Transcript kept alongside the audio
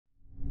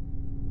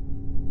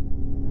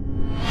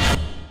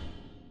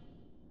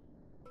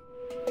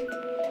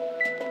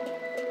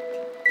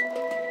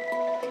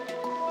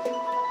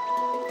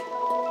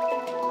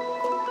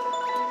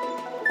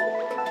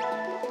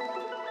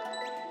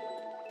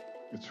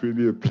it's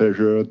really a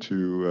pleasure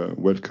to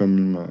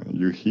welcome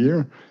you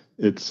here.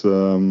 It's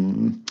a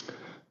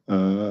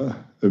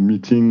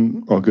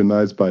meeting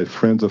organized by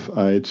Friends of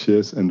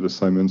IHES and the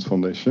Simons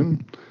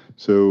Foundation.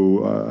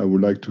 So I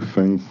would like to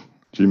thank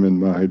Jim and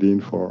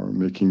Marilyn for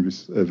making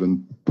this event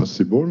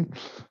possible.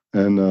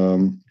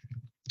 And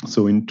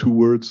so in 2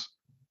 words,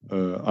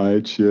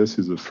 IHES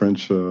is a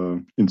French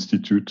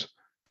institute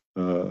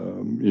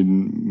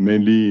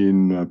mainly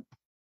in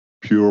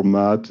pure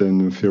math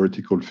and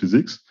theoretical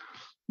physics.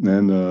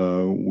 And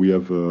we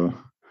have a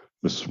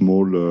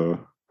small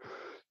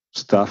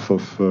staff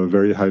of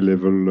very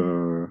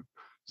high-level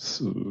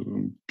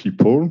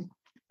people.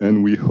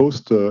 And we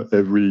host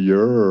every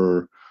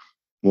year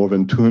more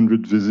than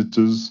 200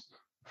 visitors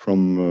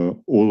from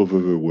all over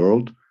the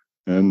world.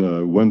 And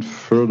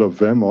 1/3 of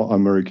them are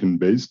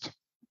American-based.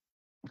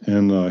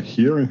 And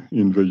here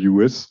in the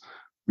US,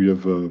 we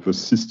have the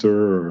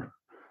sister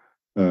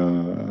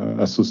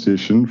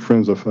association,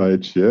 Friends of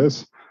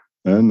IHES,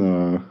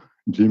 and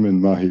Jim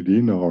and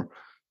Marilyn are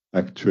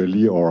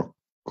actually our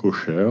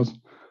co-chairs.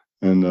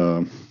 And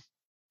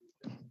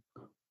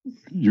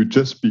you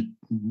just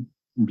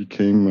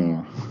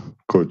became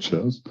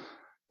co-chairs.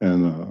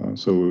 And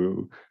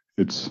so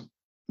it's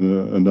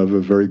another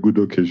very good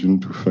occasion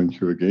to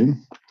thank you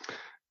again.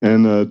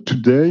 And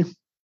today,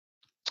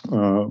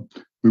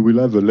 we will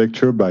have a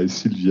lecture by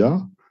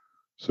Sylvia,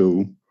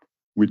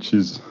 which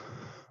is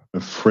a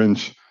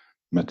French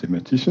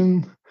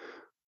mathematician,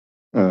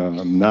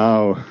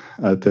 now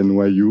at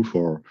NYU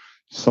for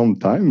some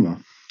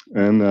time.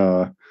 And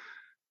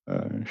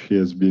she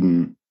has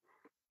been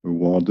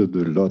awarded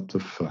a lot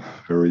of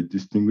very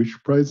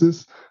distinguished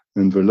prizes.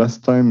 And the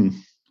last time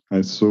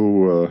I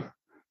saw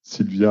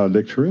Sylvia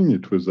lecturing,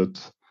 it was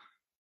at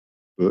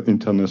the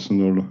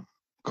International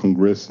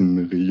Congress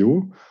in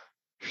Rio.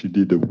 She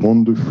did a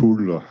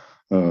wonderful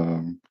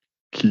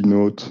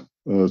keynote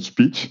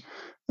speech.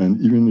 And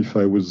even if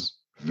I was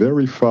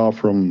very far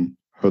from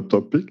her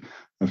topic,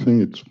 I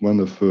think it's one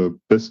of the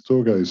best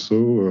talks I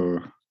saw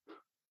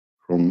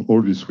from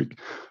all this week.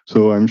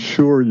 So I'm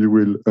sure you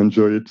will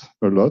enjoy it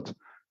a lot.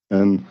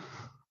 And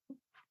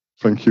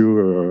thank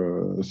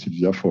you,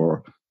 Sylvia,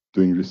 for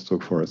doing this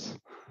talk for us.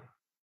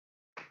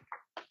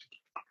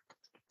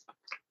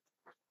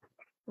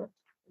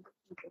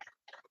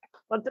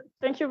 Well,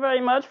 thank you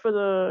very much for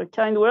the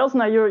kind words.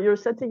 Now you're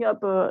setting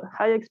up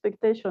high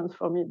expectations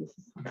for me. This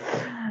is,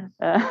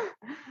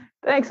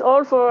 thanks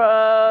all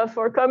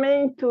for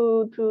coming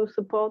to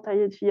support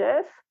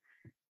IHES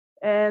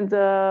and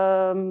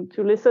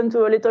to listen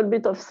to a little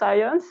bit of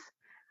science.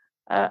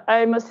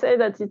 I must say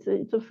that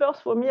it's a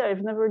first for me.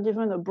 I've never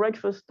given a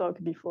breakfast talk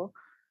before,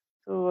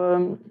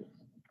 so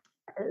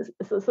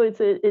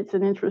it's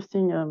an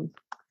interesting.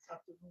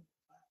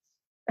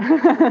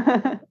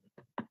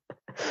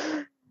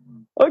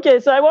 Okay,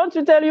 so I want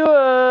to tell you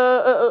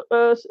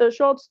a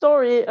short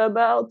story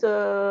about,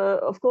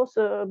 of course,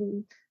 a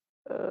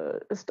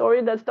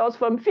story that starts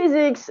from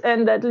physics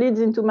and that leads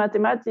into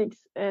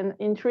mathematics and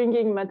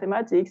intriguing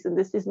mathematics. And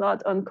this is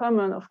not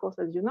uncommon, of course,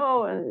 as you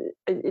know, and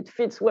it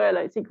fits well,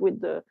 I think,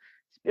 with the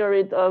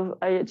spirit of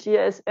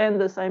IHES and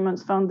the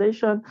Simons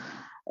Foundation.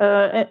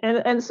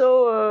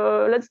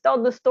 So let's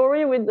start the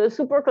story with the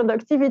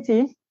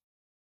superconductivity,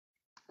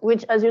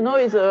 which, as you know,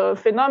 is a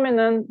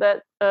phenomenon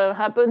that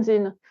happens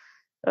in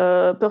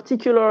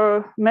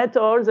particular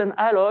metals and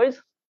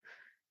alloys.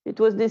 It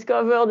was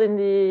discovered in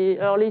the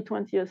early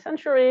 20th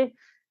century.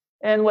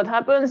 And what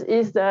happens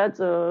is that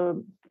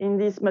in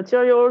these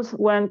materials,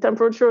 when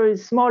temperature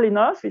is small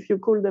enough, if you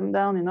cool them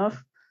down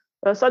enough,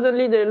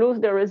 suddenly they lose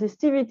their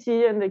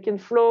resistivity and they can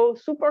flow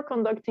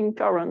superconducting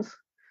currents.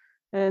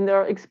 And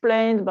they're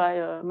explained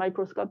by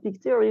microscopic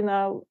theory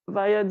now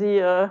via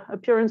the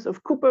appearance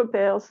of Cooper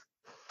pairs.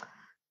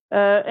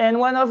 And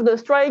one of the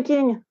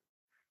striking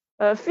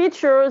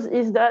features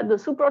is that the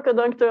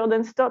superconductor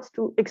then starts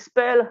to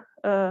expel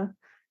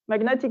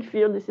magnetic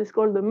field. This is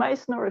called the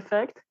Meissner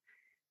effect.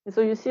 And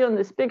so you see on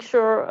this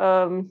picture,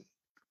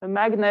 a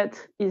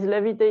magnet is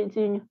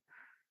levitating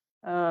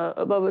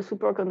above a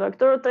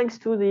superconductor thanks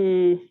to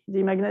the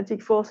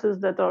magnetic forces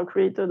that are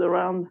created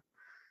around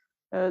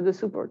the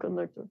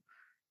superconductor.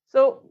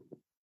 So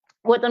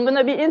what I'm going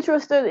to be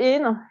interested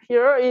in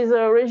here is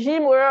a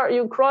regime where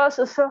you cross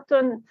a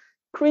certain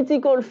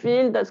critical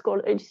field that's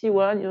called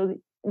HC1, you know,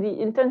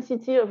 the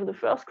intensity of the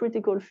first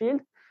critical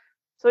field.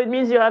 So it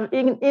means you have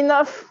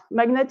enough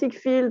magnetic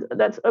field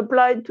that's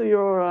applied to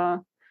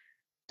your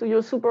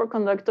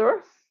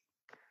superconductor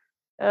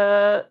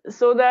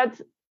so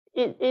that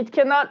it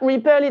cannot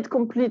repel it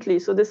completely.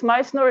 So this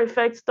Meissner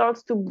effect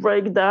starts to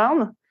break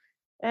down.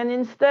 And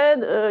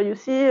instead, you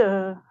see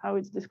how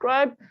it's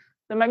described.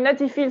 The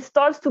magnetic field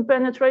starts to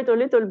penetrate a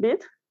little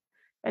bit,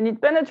 and it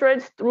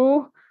penetrates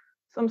through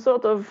some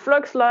sort of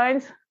flux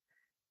lines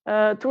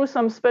through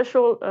some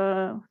special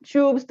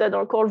tubes that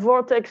are called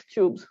vortex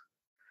tubes,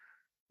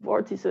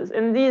 vortices.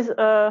 And these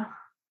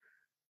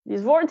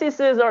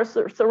vortices are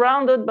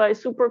surrounded by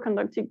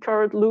superconducting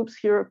current loops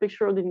here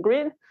pictured in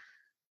green.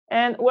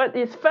 And what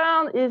is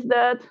found is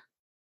that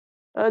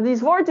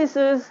these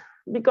vortices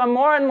become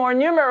more and more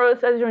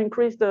numerous as you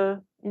increase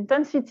the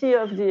intensity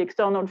of the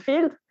external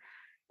field,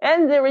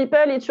 and they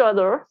repel each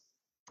other.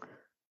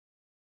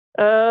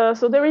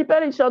 So they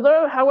repel each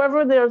other.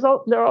 However,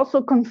 they're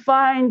also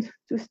confined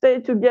to stay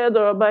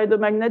together by the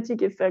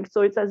magnetic effect.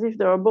 So it's as if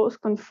they are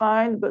both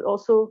confined, but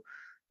also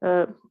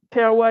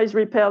pairwise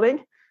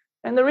repelling.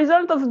 And the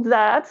result of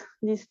that,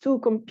 these two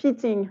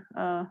competing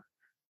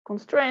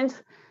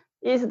constraints,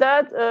 is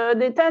that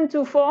they tend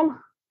to form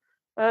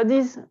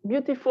these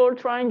beautiful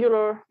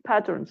triangular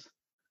patterns,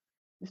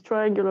 these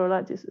triangular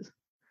lattices.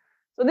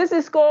 So this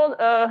is called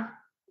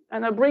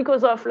an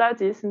Abrikosov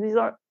lattice, and these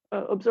are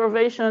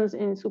observations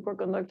in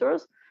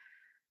superconductors.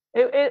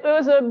 It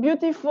was a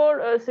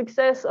beautiful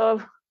success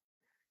of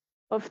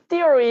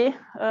theory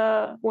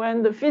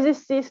when the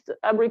physicist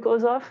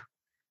Abrikosov,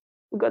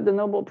 who got the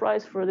Nobel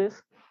Prize for this,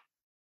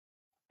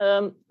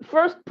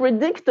 first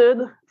predicted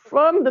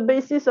from the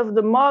basis of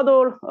the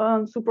model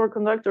on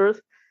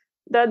superconductors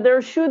that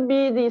there should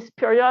be these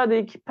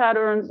periodic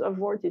patterns of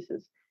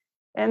vortices.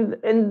 And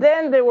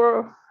then they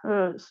were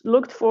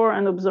looked for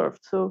and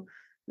observed. So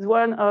it's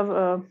one of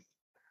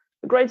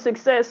a great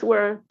success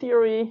where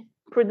theory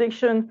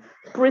prediction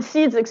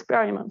precedes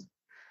experiment.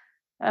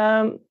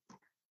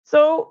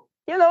 So,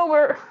 you know,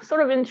 we're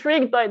sort of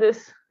intrigued by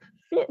this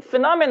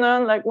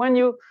phenomenon, like when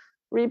you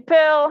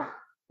repel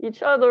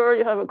each other,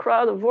 you have a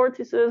crowd of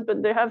vortices,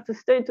 but they have to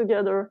stay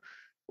together.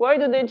 Why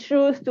do they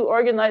choose to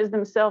organize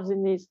themselves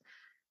in these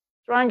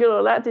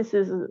triangular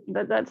lattices?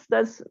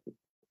 That's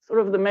sort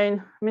of the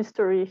main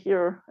mystery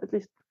here, at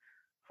least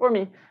for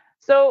me.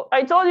 So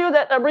I told you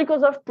that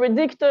Abrikosov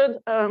predicted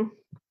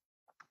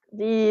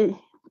the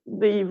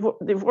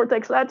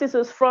vortex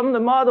lattices from the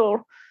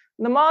model.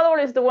 The model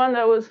is the one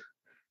that was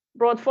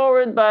brought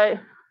forward by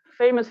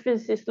famous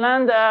physicist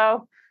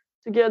Landau,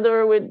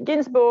 together with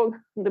Ginzburg.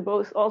 They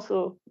both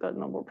also got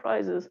Nobel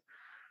Prizes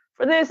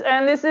for this.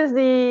 And this is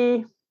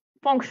the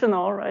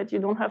functional, right? You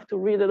don't have to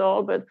read it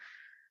all, but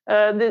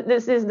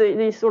this is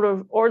the sort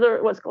of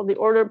order, what's called the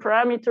order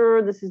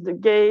parameter. This is the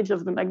gauge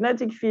of the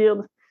magnetic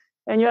field.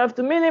 And you have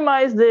to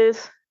minimize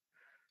this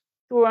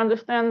to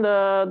understand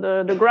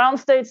the ground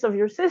states of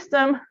your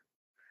system.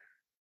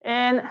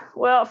 And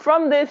well,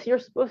 from this, you're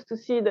supposed to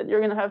see that you're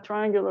going to have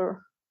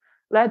triangular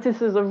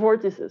lattices of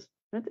vortices.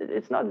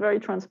 It's not very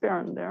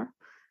transparent there.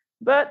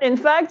 But in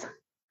fact,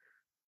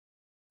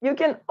 you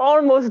can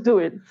almost do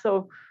it.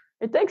 So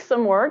it takes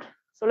some work.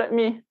 So let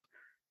me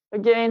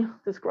again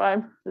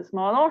describe this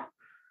model.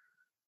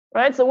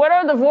 Right, so what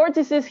are the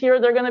vortices here?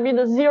 They're going to be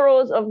the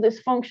zeros of this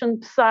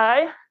function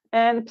psi.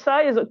 And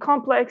psi is a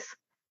complex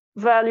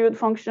valued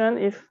function,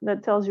 if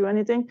that tells you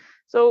anything.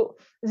 So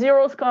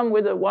zeros come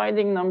with a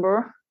winding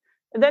number.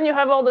 And then you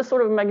have all the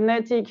sort of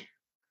magnetic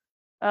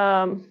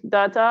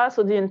data.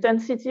 So the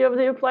intensity of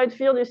the applied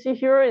field you see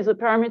here is a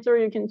parameter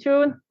you can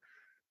tune.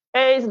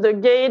 A is the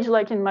gauge,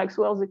 like in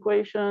Maxwell's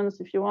equations,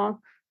 if you want.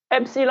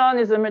 Epsilon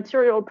is a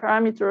material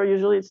parameter.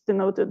 Usually it's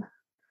denoted.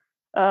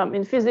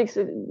 In physics,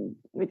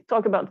 we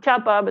talk about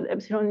kappa, but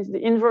epsilon is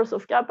the inverse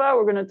of kappa.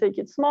 We're going to take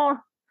it small.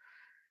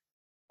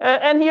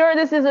 And here,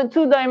 this is a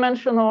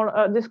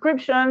two-dimensional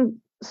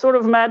description, sort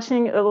of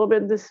matching a little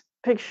bit this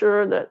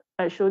picture that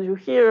I showed you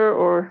here,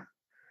 or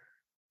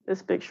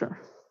this picture.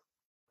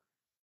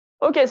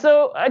 Okay,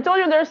 so I told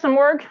you there's some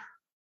work,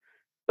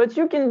 but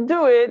you can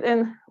do it.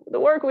 And the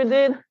work we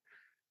did,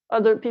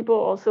 other people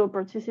also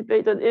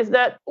participated, is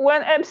that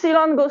when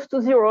epsilon goes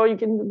to 0, you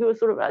can do a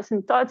sort of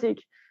asymptotic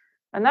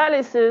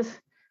analysis.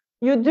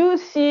 You do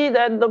see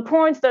that the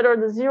points that are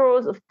the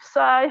zeros of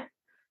psi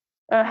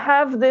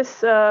have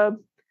this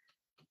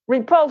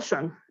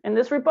repulsion. And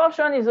this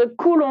repulsion is a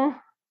Coulomb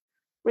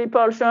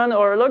repulsion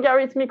or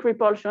logarithmic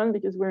repulsion,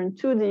 because we're in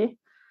 2D.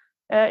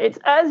 It's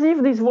as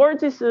if these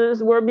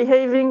vortices were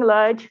behaving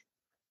like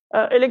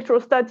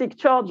electrostatic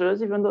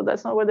charges, even though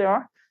that's not what they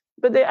are.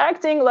 But they're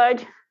acting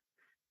like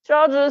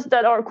charges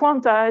that are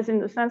quantized in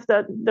the sense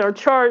that their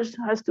charge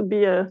has to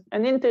be an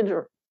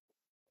integer.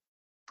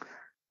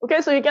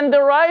 Okay, so you can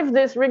derive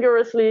this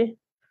rigorously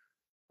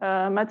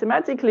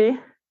mathematically.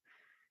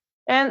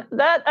 And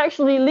that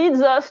actually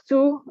leads us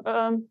to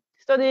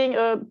studying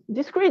a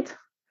discrete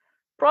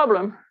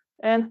problem.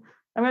 And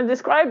I'm going to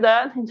describe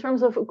that in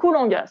terms of a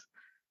Coulomb gas.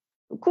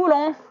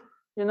 Coulomb,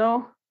 you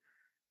know,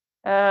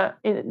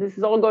 this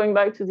is all going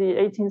back to the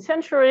 18th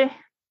century,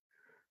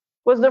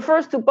 was the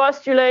first to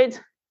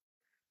postulate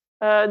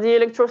the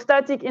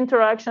electrostatic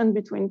interaction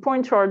between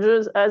point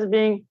charges as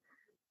being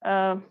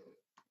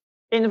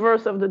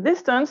inverse of the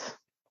distance.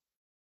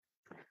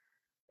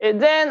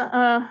 And then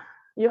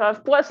you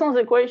have Poisson's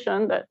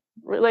equation that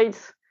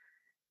relates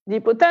the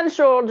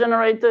potential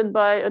generated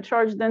by a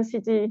charge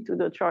density to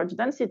the charge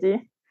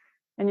density.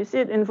 And you see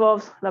it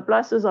involves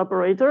Laplace's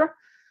operator.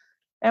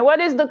 And what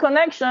is the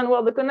connection?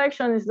 Well, the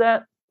connection is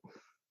that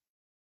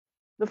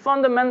the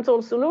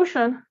fundamental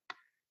solution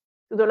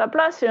to the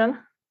Laplacian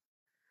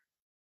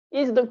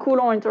is the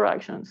Coulomb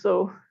interaction.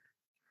 So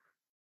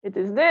it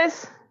is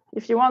this.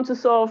 If you want to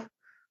solve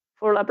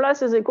for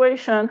Laplace's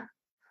equation,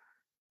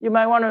 you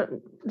might want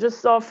to just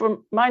solve for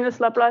minus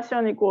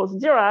Laplacian equals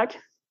Dirac.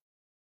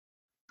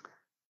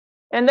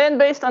 And then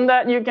based on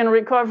that, you can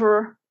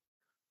recover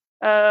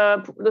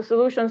the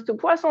solutions to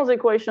Poisson's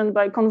equation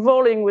by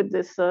convolving with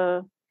this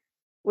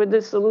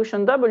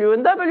solution W.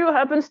 And W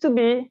happens to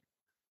be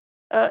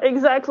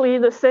exactly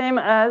the same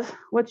as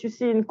what you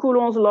see in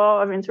Coulomb's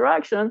law of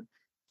interaction.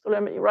 So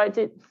let me write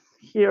it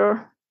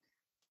here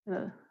in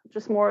a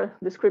just more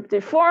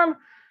descriptive form.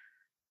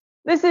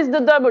 This is the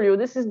W,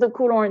 this is the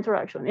Coulomb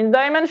interaction. In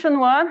dimension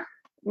 1,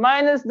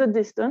 minus the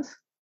distance.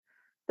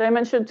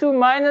 Dimension 2,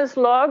 minus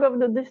log of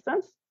the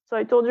distance. So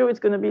I told you it's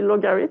going to be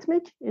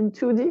logarithmic in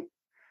 2D.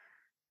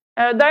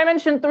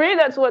 Dimension 3,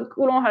 that's what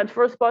Coulomb had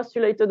first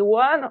postulated,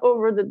 1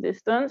 over the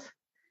distance.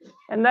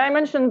 And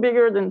dimension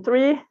bigger than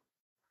 3,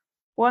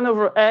 1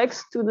 over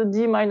x to the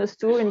d minus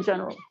 2 in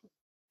general.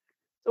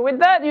 So with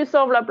that, you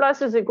solve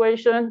Laplace's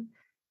equation,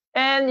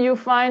 and you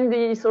find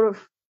the sort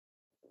of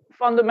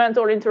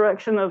fundamental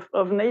interaction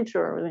of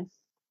nature, really.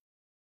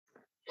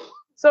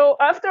 So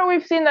after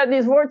we've seen that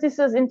these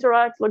vortices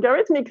interact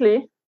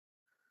logarithmically,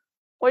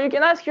 well, you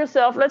can ask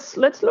yourself,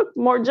 let's look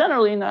more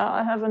generally now.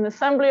 I have an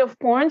assembly of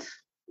points,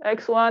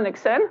 x1,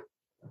 xn.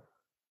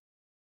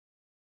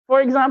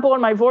 For example,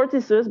 my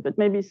vortices, but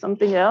maybe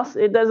something else.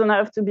 It doesn't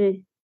have to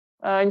be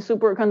in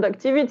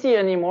superconductivity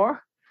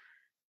anymore.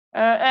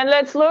 And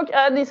let's look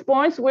at these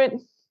points with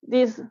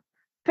these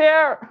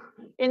pair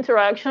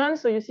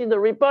interactions. So you see the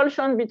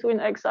repulsion between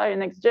xi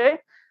and xj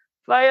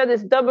via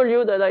this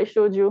w that I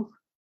showed you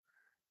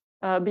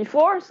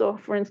before. So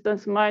for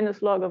instance,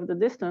 minus log of the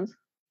distance.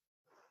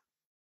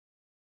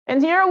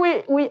 And here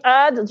we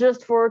add,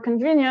 just for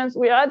convenience,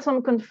 we add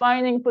some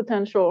confining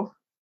potential.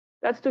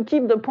 That's to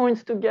keep the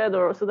points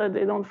together so that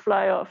they don't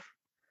fly off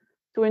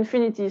to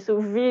infinity. So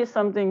V is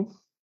something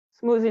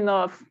smooth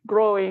enough,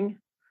 growing.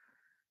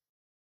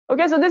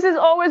 Okay, so this is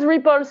always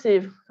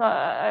repulsive.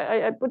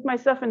 I put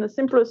myself in the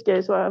simplest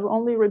case, so I have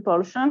only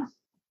repulsion.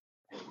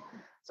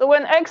 So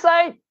when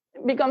xi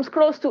becomes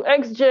close to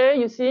xj,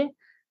 you see,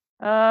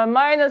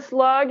 minus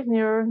log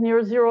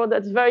near 0,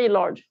 that's very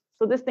large.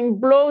 So this thing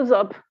blows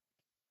up.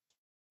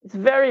 It's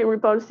very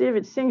repulsive,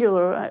 it's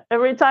singular.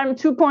 Every time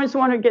 2 points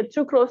want to get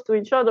too close to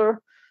each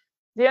other,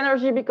 the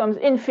energy becomes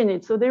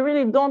infinite. So they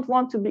really don't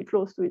want to be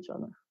close to each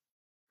other.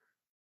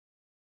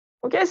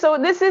 Okay, so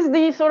this is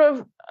the sort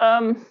of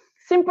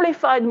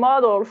simplified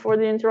model for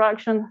the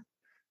interaction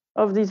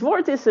of these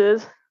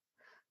vortices.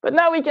 But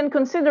now we can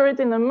consider it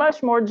in a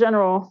much more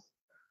general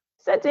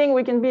setting.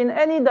 We can be in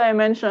any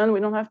dimension. We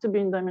don't have to be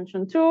in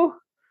dimension 2.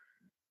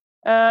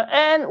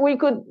 And we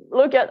could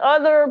look at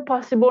other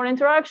possible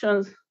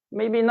interactions.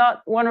 Maybe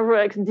not 1 over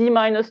x d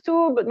minus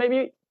 2, but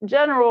maybe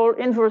general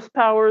inverse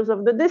powers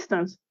of the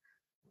distance.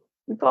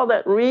 We call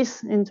that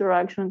Riesz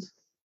interactions.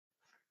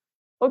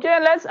 Okay,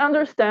 let's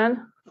understand.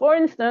 For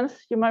instance,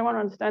 you might want to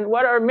understand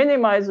what are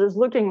minimizers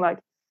looking like.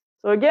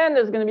 So again,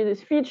 there's going to be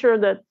this feature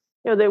that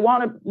they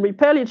want to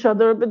repel each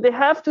other, but they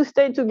have to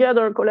stay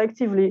together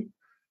collectively.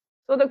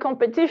 So the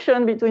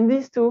competition between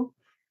these two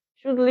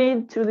should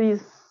lead to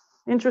these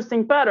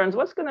interesting patterns.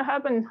 What's going to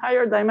happen in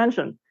higher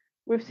dimension?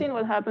 We've seen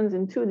what happens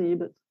in 2D,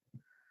 but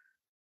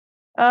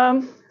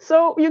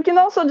so you can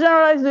also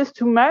generalize this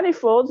to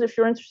manifolds if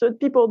you're interested.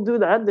 People do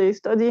that. They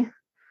study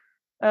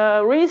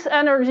Riesz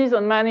energies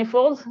on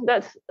manifolds.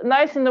 That's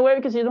nice in the way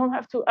because you don't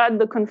have to add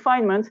the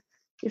confinement.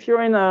 If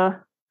you're in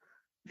a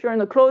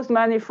closed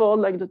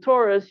manifold like the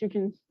torus, you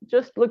can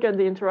just look at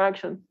the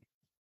interaction.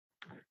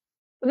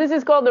 So this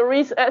is called the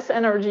Riesz S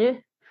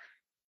energy.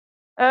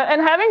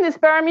 And having this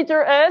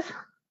parameter S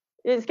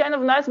is kind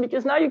of nice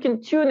because now you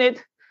can tune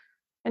it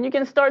and you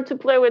can start to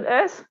play with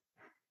S.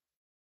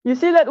 You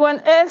see that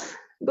when S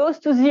goes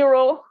to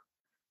 0,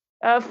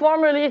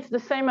 formally it's the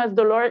same as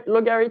the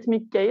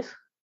logarithmic case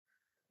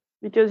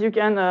because you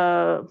can,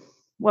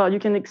 you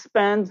can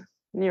expand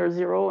near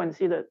 0 and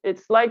see that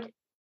it's like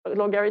a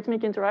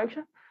logarithmic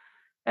interaction.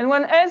 And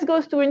when S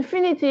goes to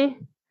infinity,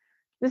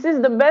 this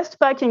is the best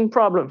packing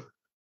problem.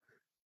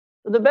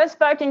 So the best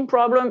packing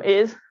problem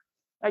is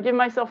I give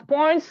myself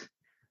points.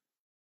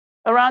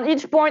 Around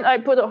each point, I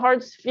put a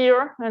hard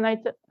sphere,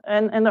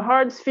 and the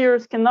hard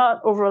spheres cannot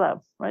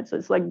overlap, right? So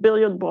it's like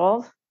billiard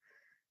balls.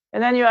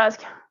 And then you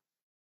ask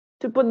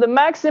to put the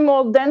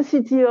maximal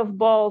density of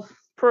balls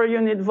per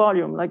unit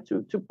volume, like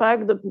to pack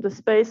the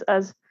space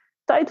as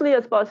tightly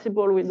as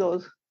possible with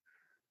those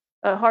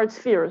hard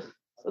spheres.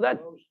 So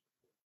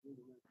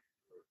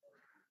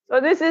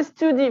this is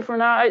 2D for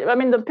now. I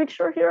mean, the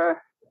picture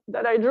here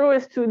that I drew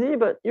is 2D,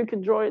 but you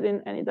could draw it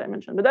in any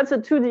dimension. But that's a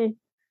 2D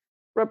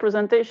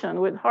representation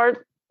with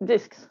hard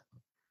disks.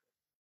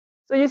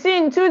 So you see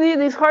in 2D,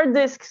 these hard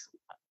disks,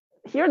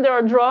 here they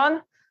are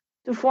drawn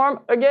to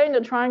form, again,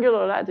 the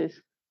triangular lattice.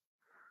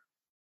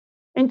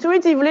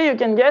 Intuitively, you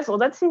can guess,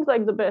 that seems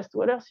like the best.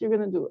 What else are you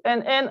going to do?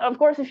 And of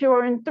course, if you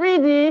are in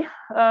 3D,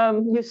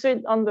 you see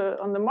it on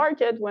the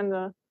market when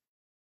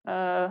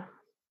the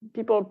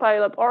people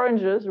pile up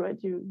oranges, right?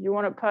 You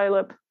want to pile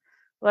up,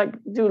 like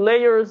do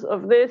layers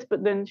of this,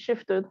 but then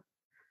shifted.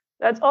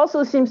 That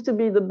also seems to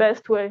be the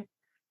best way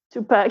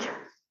to pack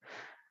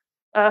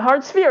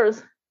hard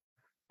spheres.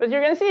 But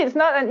you're going to see it's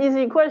not an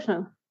easy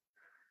equation.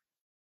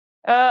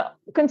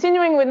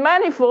 Continuing with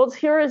manifolds,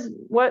 here is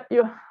what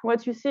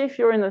you see if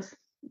you're in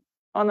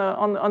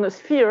on a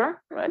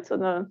sphere, right?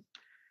 So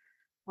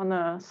on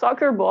a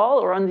soccer ball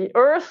or on the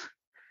Earth.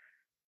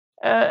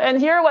 And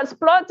here what's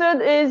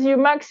plotted is you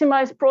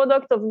maximize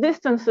product of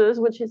distances,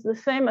 which is the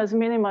same as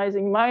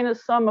minimizing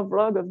minus sum of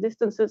log of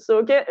distances. So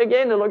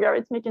again, the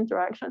logarithmic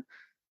interaction.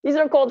 These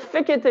are called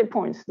Fekete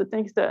points, the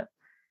things that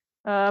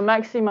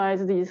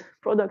maximize these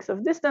products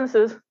of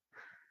distances.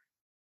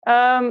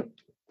 And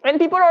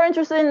people are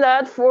interested in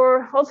that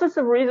for all sorts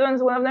of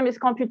reasons. One of them is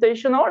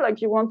computational,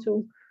 like you want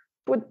to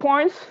put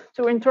points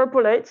to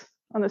interpolate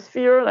on a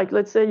sphere. Like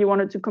let's say you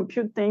wanted to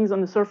compute things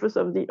on the surface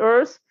of the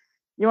Earth.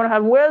 You want to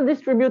have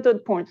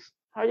well-distributed points.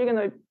 How are you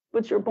going to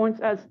put your points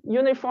as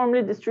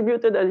uniformly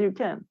distributed as you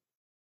can?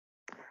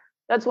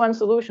 That's one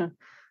solution.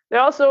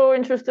 They're also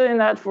interested in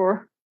that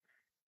for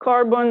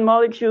carbon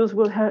molecules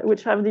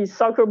which have these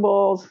soccer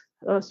balls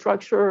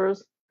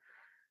structures.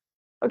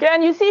 Okay,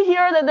 and you see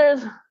here that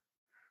there's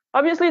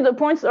obviously the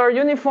points are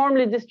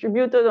uniformly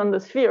distributed on the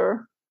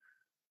sphere.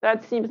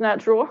 That seems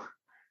natural.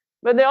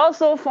 But they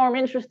also form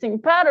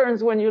interesting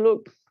patterns when you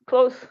look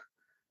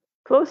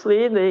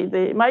closely,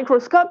 they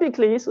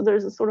microscopically, so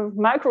there's a sort of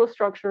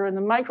macrostructure. In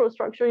the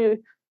microstructure,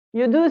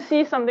 you do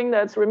see something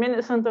that's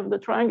reminiscent of the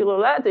triangular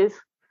lattice,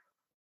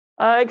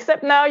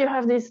 except now you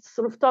have this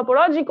sort of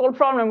topological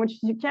problem, which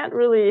you can't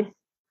really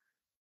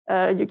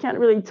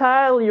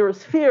tile your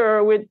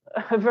sphere with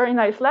a very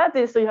nice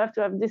lattice, so you have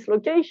to have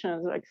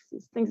dislocations, like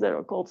things that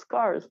are called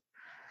scars.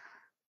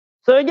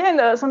 So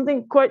again,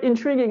 something quite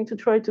intriguing to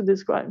try to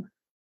describe.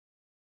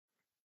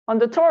 On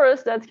the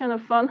torus, that's kind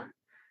of fun.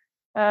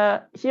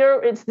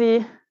 Here it's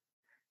the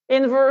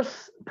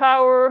inverse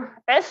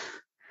power S,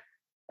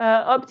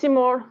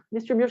 optimal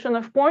distribution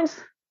of points.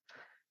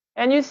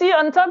 And you see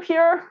on top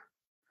here,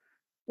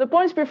 the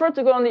points prefer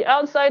to go on the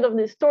outside of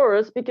this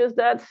torus because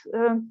that's,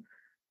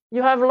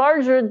 you have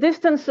larger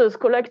distances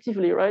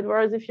collectively, right?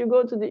 Whereas if you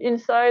go to the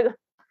inside,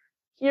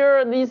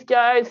 here, these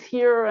guys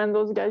here and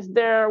those guys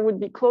there would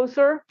be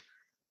closer.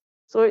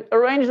 So it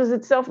arranges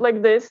itself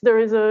like this. There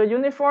is a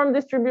uniform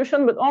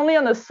distribution, but only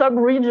on a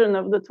sub-region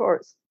of the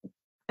torus.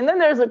 And then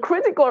there's a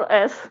critical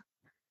S,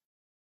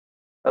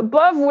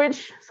 above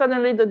which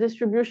suddenly the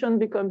distribution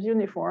becomes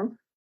uniform.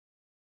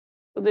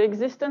 So the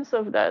existence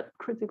of that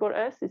critical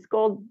S is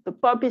called the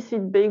poppy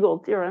seed bagel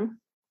theorem,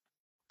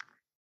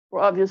 for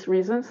obvious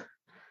reasons.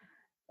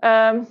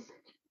 But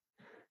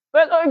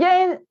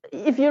again,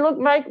 if you look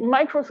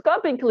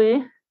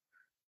microscopically,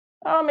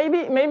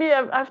 maybe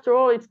after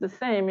all it's the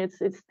same. It's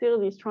still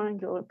these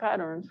triangular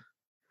patterns.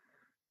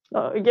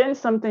 Again,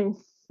 something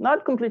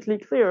not completely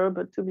clear,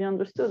 but to be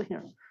understood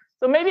here.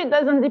 So maybe it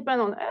doesn't depend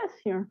on S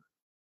here.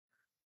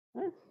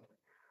 Right?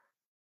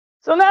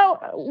 So now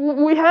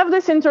we have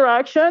this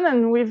interaction,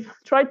 and we've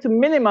tried to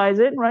minimize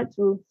it, right?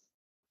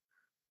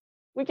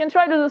 We can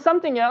try to do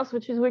something else,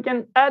 which is we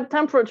can add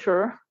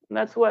temperature.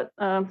 That's what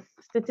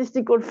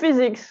statistical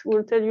physics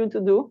will tell you to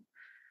do.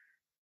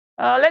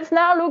 Let's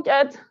now look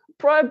at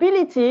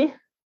probability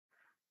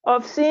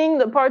of seeing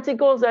the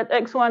particles at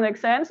x1,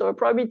 xn, so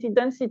probability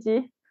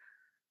density,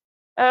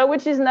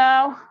 which is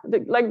now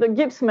like the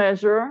Gibbs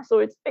measure. So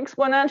it's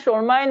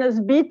exponential minus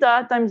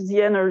beta times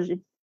the energy.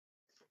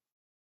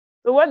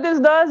 So what this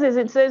does is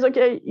it says,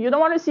 okay, you don't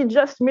want to see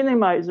just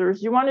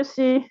minimizers. You want to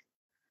see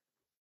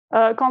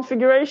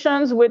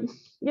configurations with,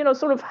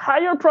 sort of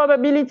higher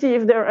probability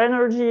if their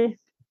energy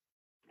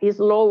is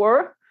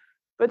lower,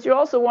 but you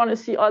also want to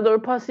see other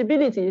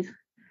possibilities.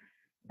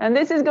 And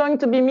this is going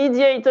to be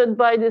mediated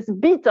by this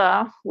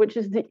beta, which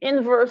is the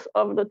inverse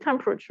of the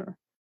temperature.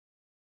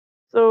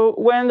 So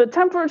when the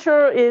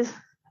temperature is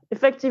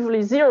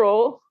effectively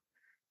 0,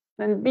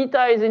 then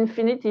beta is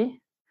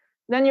infinity,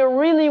 then you're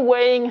really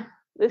weighing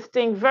this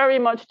thing very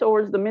much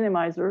towards the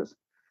minimizers.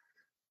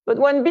 But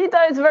when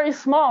beta is very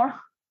small,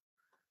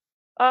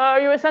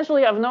 you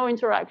essentially have no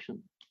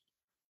interaction.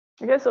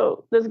 Okay,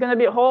 so there's going to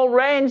be a whole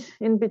range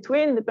in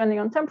between, depending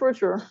on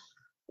temperature,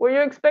 where you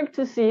expect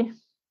to see,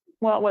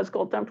 well, what's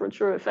called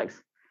temperature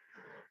effects.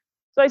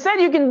 So I said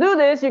you can do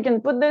this, you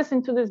can put this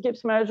into this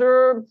Gibbs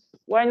measure,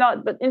 why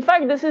not? But in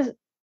fact, this is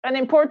an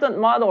important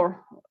model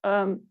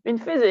in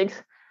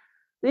physics.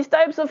 These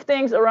types of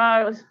things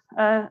arise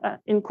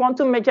in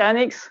quantum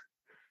mechanics.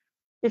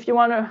 If you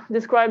want to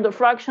describe the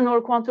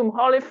fractional quantum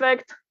Hall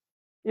effect,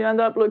 you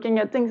end up looking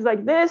at things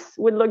like this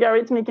with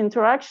logarithmic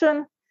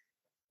interaction.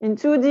 In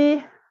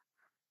 2D,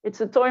 it's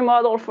a toy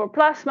model for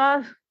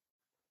plasmas.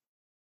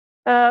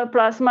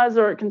 Plasmas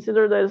are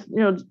considered as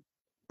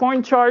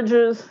point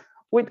charges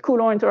with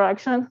Coulomb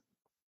interaction.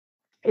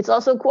 It's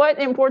also quite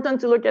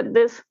important to look at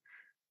this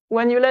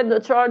when you let the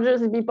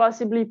charges be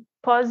possibly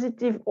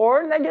positive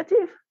or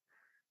negative,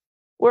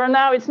 where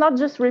now it's not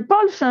just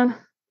repulsion,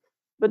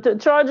 but the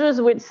charges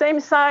with same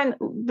sign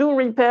do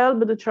repel,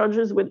 but the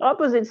charges with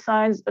opposite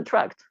signs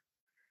attract.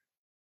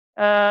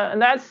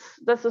 And that's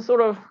the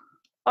sort of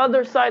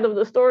other side of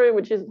the story,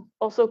 which is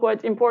also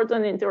quite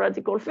important in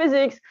theoretical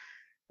physics.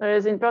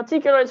 Whereas in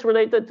particular, it's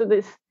related to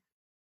this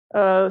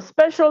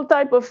special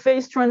type of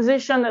phase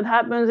transition that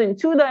happens in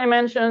 2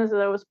 dimensions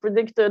that was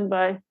predicted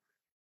by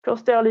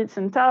Kosterlitz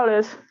and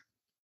Thales.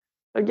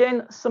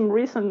 Again, some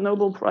recent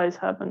Nobel Prize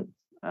happened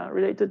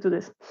related to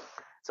this.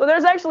 So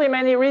there's actually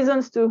many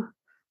reasons to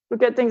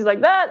look at things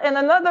like that. And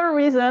another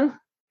reason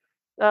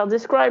that I'll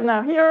describe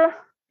now here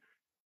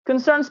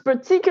concerns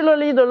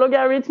particularly the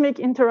logarithmic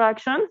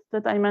interaction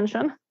that I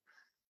mentioned,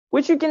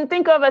 which you can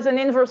think of as an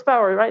inverse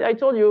power, right? I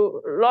told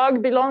you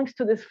log belongs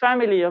to this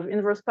family of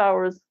inverse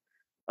powers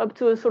up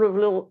to a sort of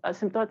little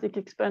asymptotic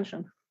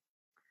expansion.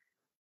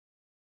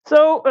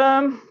 So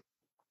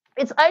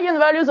it's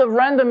eigenvalues of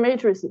random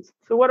matrices.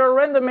 So what are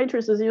random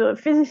matrices? You know,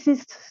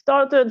 physicists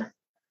started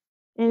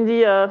in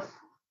the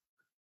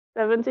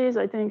 70s,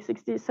 I think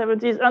 60s,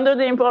 70s, under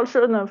the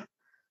impulsion of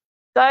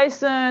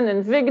Dyson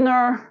and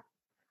Wigner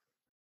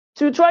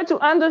to try to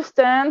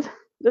understand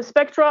the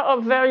spectra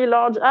of very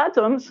large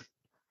atoms.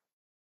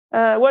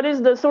 What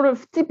is the sort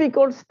of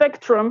typical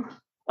spectrum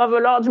of a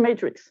large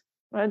matrix,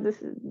 right?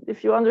 This is,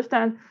 if you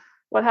understand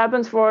what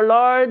happens for a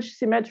large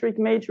symmetric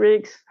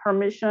matrix,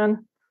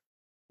 Hermitian,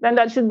 then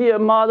that should be a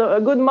model,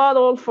 a good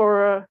model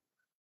for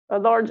a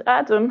large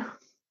atom.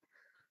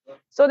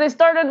 So they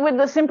started with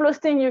the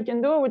simplest thing you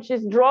can do, which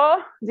is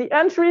draw the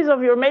entries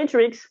of your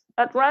matrix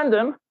at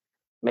random,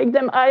 make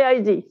them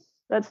IID.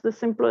 That's the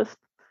simplest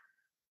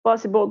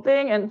possible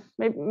thing, and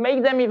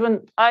make them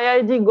even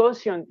IID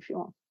Gaussian if you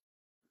want.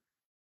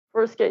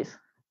 First case.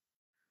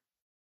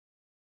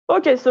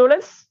 Okay, so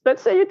let's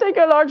say you take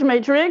a large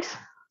matrix,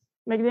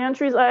 make the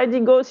entries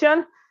IID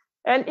Gaussian,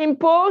 and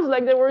impose,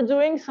 like they were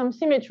doing, some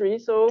symmetry.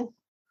 So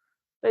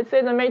let's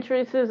say the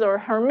matrices are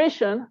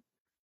Hermitian.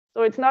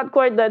 So it's not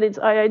quite that it's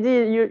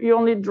IID, you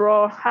only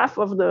draw half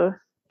of the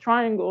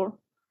triangle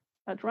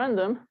at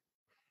random.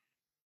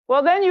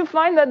 Well, then you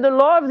find that the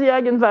law of the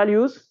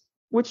eigenvalues,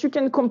 which you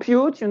can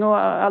compute, you know,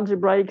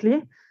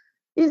 algebraically,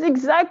 is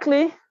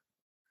exactly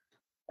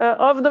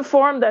of the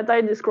form that I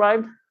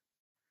described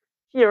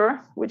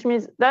here, which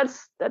means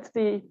that's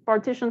the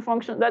partition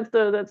function, that's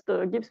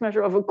the Gibbs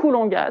measure of a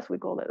Coulomb gas. We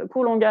call that a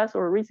Coulomb gas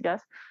or a Rees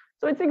gas.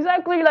 So it's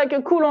exactly like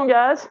a Coulomb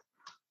gas,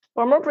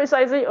 or more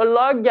precisely, a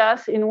log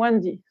gas in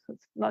 1D. So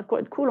it's not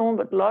quite Coulomb,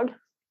 but log.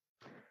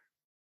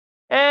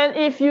 And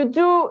if you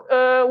do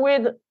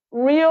with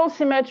real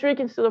symmetric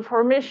instead of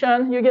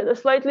Hermitian, you get a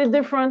slightly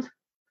different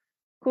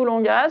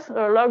Coulomb gas,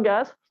 or log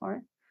gas,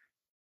 sorry.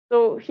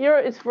 So here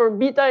it's for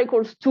beta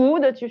equals 2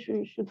 that you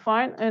should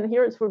find, and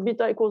here it's for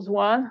beta equals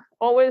 1.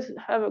 Always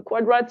have a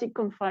quadratic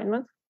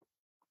confinement.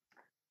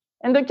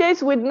 In the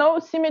case with no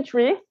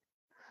symmetry,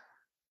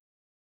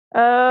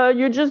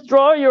 you just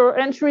draw your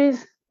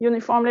entries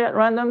uniformly at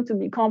random to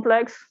be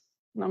complex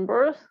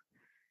numbers.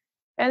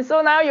 And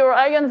so now your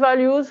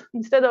eigenvalues,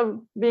 instead of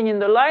being in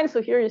the line,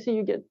 so here you see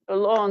you get a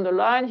law on the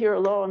line, here a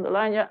law on the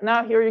line. Yeah,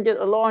 now here you get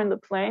a law in the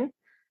plane,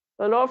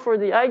 a law for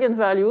the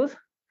eigenvalues.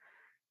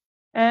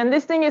 And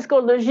this thing is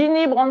called the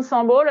Gini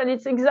ensemble, and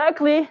it's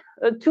exactly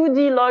a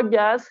 2D log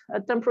gas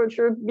at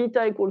temperature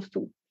beta equals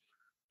 2,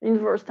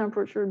 inverse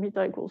temperature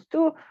beta equals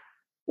 2,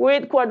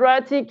 with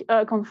quadratic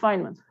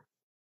confinement.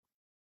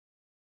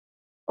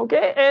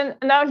 Okay, and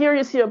now here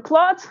you see a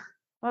plot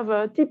of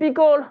a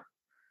typical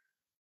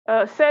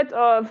set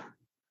of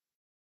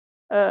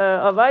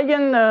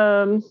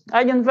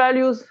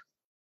eigenvalues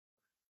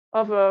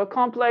of a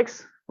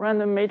complex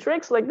random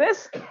matrix like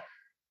this.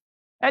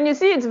 And you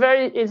see it's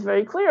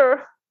very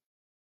clear.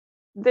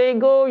 They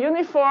go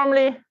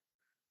uniformly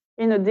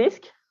in a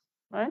disk,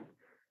 right?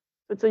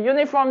 It's a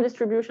uniform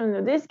distribution in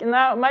a disk. And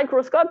now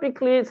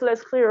microscopically, it's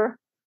less clear.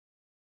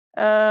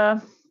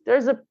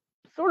 There's a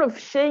sort of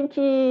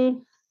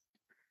shaky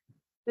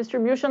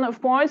distribution of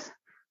points.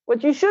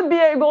 What you should be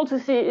able to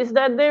see is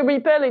that they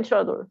repel each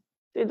other.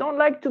 They don't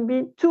like to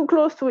be too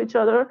close to each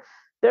other.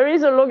 There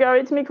is a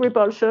logarithmic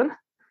repulsion,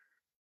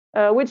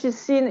 which is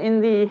seen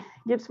in the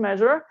Gibbs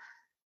measure,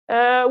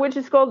 which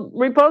is called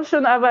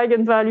repulsion of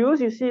eigenvalues.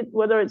 You see it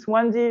whether it's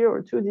 1D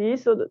or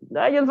 2D. So the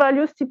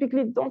eigenvalues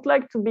typically don't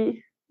like to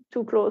be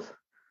too close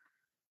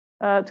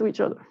to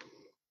each other.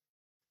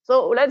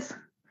 So let's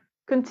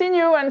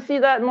continue and see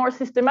that more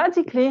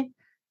systematically.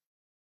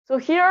 So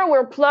here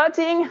we're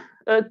plotting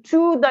a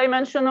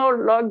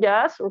 2-dimensional log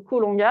gas or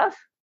Coulomb gas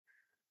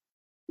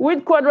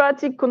with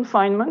quadratic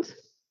confinement.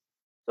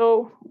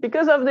 So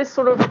because of this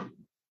sort of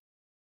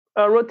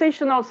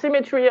rotational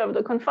symmetry of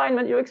the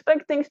confinement, you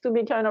expect things to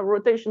be kind of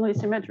rotationally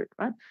symmetric,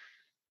 right?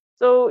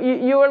 So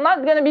you are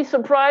not going to be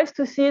surprised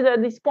to see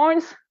that these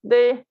points,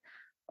 they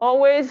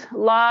always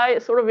lie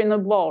sort of in a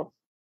ball.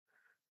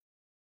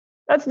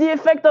 That's the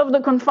effect of the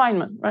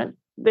confinement, right?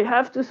 They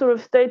have to sort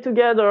of stay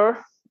together,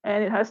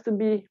 and it has to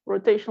be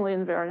rotationally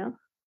invariant.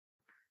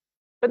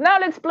 But now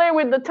let's play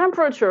with the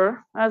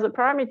temperature as a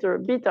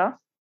parameter, beta.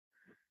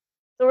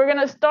 So we're going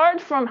to start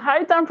from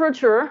high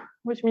temperature,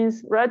 which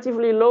means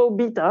relatively low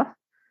beta,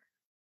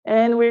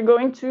 and we're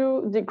going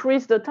to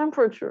decrease the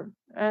temperature.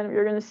 And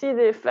you're going to see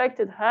the effect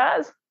it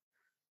has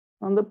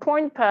on the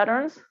point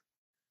patterns.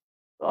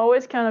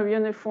 Always kind of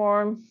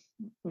uniform,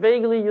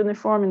 vaguely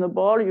uniform in the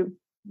ball.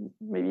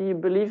 Maybe you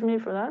believe me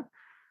for that.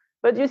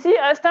 But you see,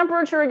 as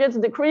temperature gets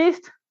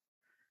decreased,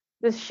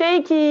 this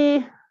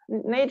shaky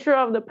nature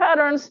of the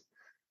patterns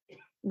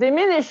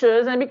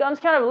diminishes and becomes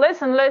kind of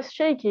less and less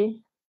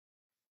shaky.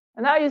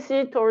 And now you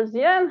see towards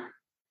the end,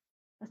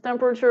 as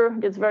temperature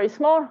gets very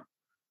small,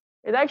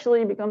 it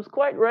actually becomes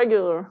quite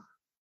regular.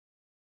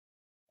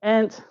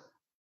 And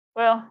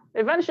well,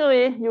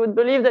 eventually you would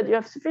believe that you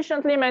have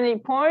sufficiently many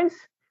points.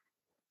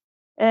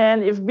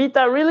 And if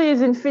beta really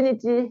is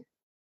infinity,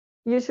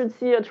 you should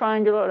see a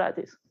triangular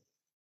lattice.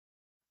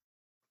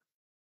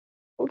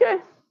 Okay,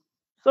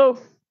 so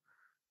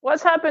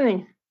what's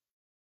happening?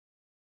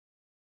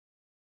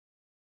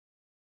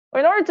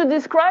 In order to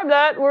describe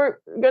that, we're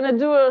going to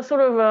do a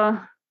sort of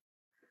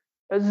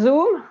a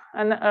zoom,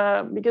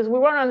 and because we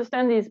want to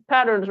understand these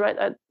patterns, right,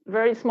 at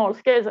very small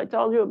scales. I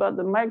told you about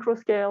the micro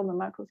scale, the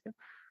macro scale.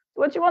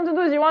 So what you want to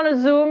do is you want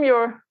to zoom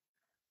your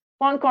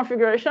point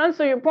configuration.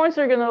 So your points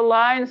are going to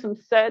lie in some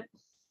set.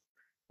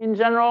 In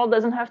general, it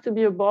doesn't have to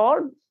be a ball.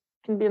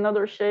 It can be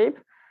another shape.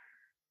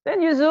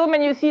 Then you zoom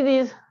and you see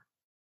these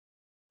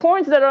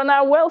points that are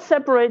now well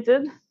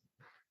separated.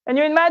 And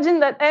you imagine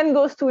that n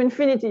goes to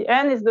infinity.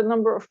 N is the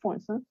number of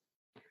points. Huh?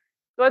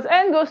 So as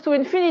n goes to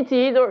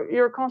infinity,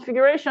 your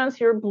configurations,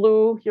 your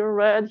blue, your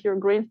red, your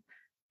green,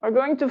 are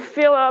going to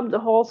fill up the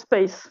whole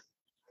space.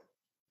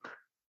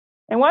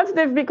 And once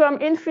they've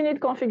become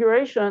infinite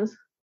configurations,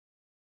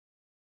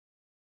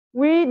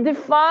 we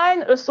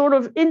define a sort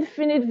of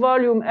infinite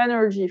volume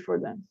energy for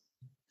them.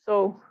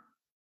 So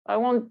I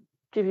won't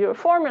give you a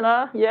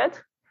formula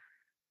yet,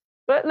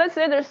 but let's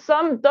say there's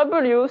some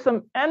W,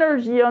 some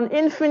energy on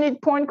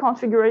infinite point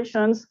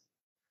configurations,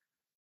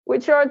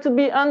 which are to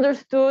be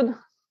understood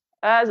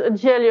as a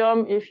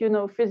helium if you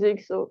know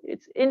physics. So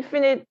it's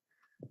infinite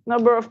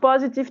number of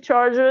positive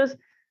charges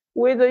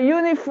with a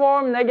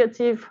uniform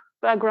negative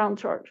background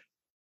charge.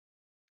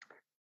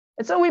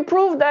 And so we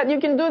proved that you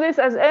can do this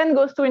as n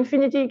goes to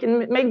infinity. You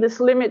can make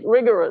this limit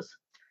rigorous,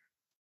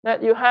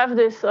 that you have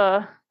this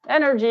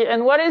energy.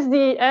 And what is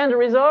the end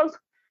result?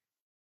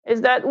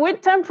 Is that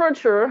with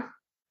temperature,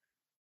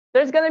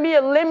 there's going to be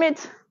a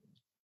limit,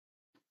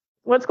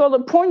 what's called a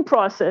point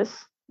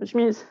process, which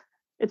means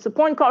it's a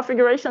point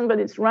configuration, but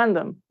it's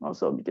random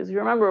also, because you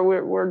remember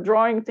we're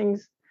drawing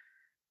things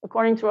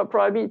according to a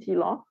probability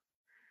law.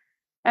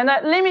 And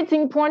that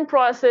limiting point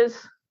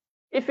process,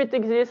 if it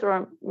exists,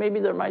 or maybe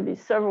there might be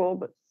several,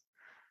 but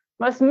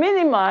must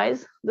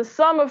minimize the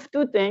sum of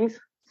two things.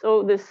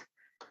 So this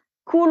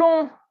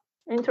Coulomb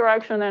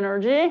interaction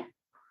energy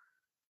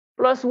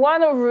plus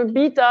 1 over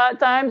beta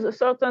times a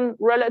certain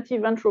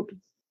relative entropy.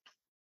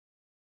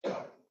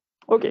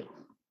 Okay.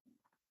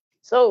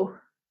 So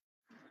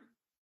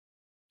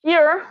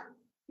here,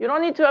 you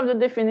don't need to have the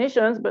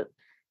definitions, but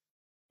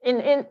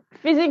in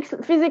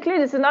physically,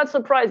 this is not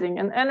surprising.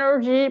 An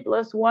energy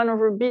plus 1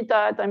 over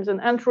beta times an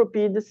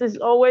entropy, this is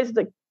always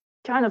the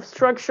kind of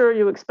structure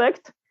you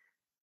expect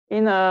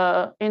in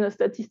a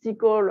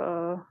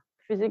statistical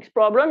physics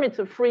problem. It's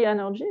a free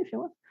energy, if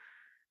you want.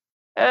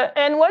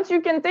 And what you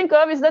can think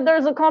of is that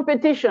there's a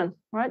competition,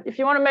 right? If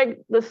you want to make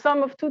the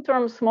sum of two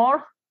terms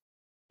small,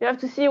 you have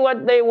to see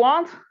what they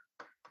want.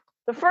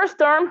 The first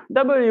term,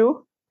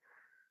 W,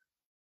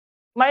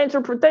 my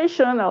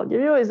interpretation I'll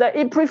give you is that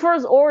it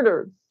prefers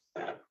order.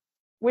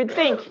 We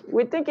think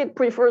it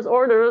prefers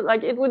order,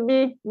 like it would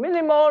be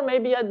minimal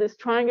maybe at this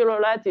triangular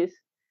lattice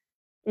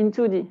in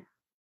 2D.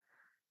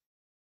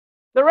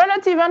 The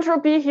relative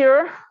entropy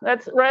here,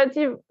 that's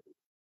relative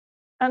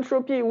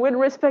entropy with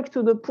respect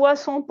to the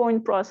Poisson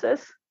point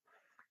process.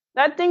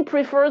 That thing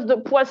prefers the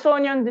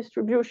Poissonian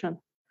distribution.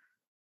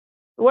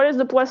 What is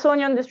the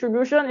Poissonian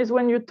distribution? Is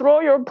when you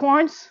throw your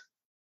points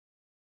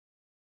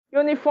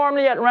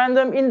uniformly at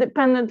random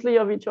independently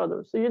of each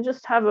other. So you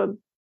just have a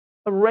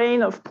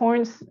rain of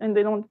points and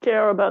they don't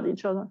care about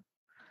each other.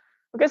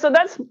 Okay, so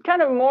that's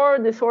kind of more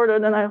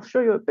disordered, and I'll show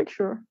you a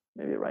picture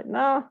maybe right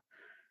now.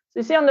 So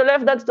you see on the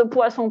left, that's the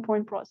Poisson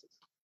point process.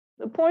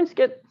 The points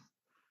get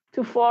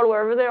to fall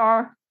wherever they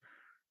are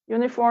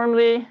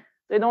uniformly.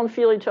 They don't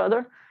feel each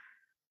other.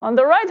 On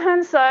the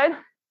right-hand side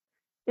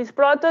is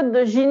plotted the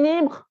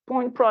Ginibre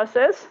point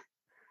process.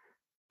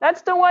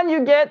 That's the one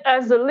you get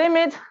as the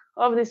limit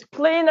of this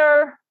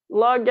planar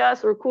log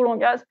gas or Coulomb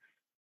gas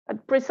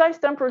at precise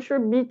temperature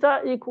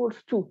beta equals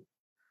 2.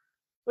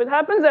 So it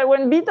happens that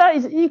when beta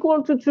is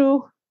equal to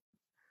 2,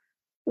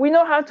 we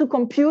know how to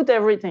compute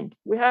everything.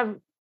 We have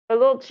a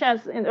little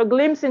chance, a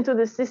glimpse into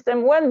the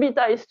system when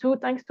beta is 2,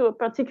 thanks to a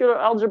particular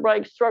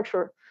algebraic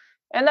structure.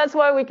 And that's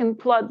why we can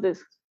plot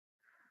this.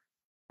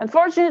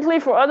 Unfortunately,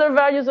 for other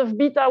values of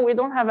beta, we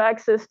don't have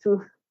access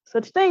to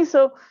such things.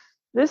 So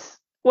this,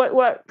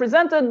 what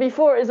presented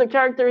before, is a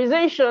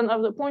characterization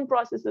of the point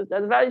processes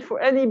that's valid for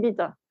any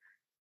beta.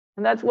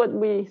 And that's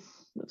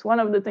one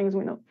of the things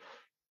we know.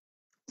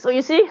 So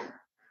you see,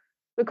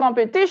 the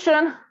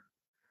competition,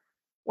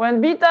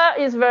 when beta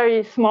is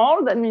very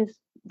small, that means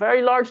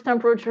very large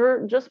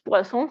temperature, just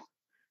Poisson.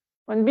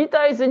 When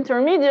beta is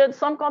intermediate,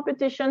 some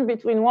competition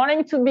between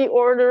wanting to be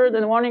ordered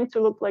and wanting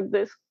to look like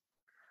this.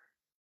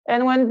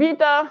 And when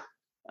beta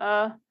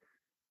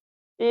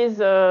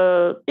is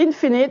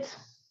infinite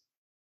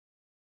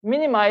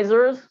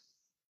minimizers.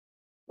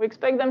 We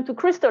expect them to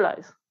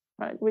crystallize,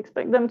 right? We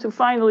expect them to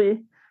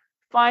finally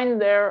find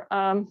their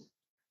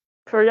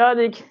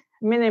periodic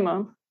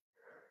minimum.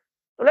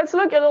 So let's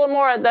look a little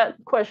more at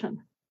that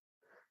question.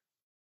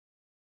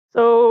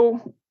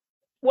 So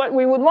what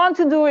we would want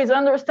to do is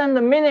understand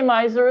the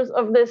minimizers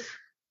of this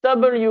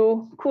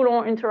W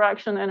Coulomb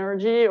interaction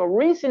energy or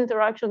Rees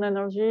interaction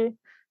energy. If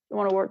you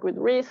want to work with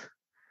Rees.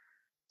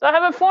 So I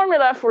have a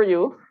formula for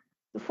you.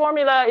 The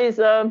formula is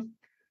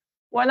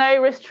when I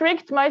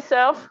restrict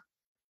myself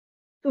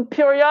to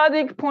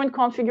periodic point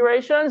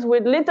configurations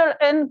with little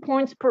n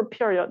points per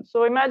period.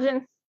 So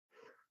imagine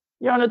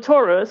you're on a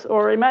torus,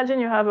 or imagine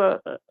you have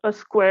a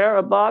square,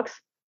 a box.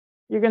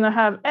 You're going to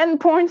have n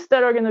points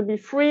that are going to be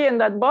free in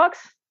that box.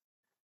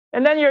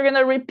 And then you're going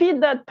to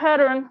repeat that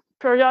pattern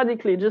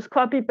periodically, just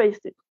copy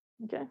paste it.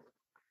 Okay.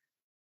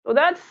 So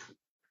that's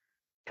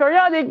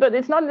periodic, but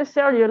it's not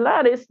necessarily a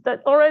lattice.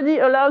 That already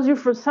allows you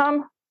for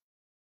some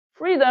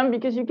freedom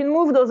because you can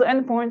move those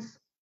endpoints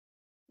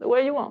the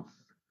way you want.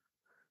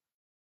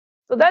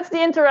 So that's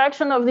the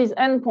interaction of these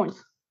endpoints,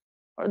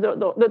 or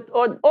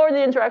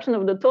the interaction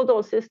of the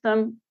total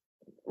system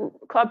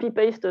copy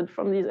pasted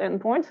from these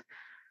endpoints.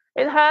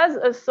 It has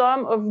a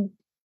sum of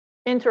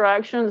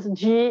interactions,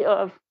 G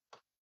of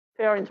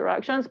pair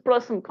interactions,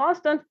 plus some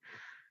constant.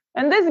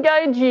 And this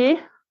guy G,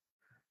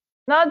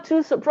 not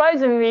too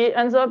surprisingly,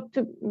 ends up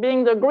to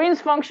being the Green's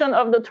function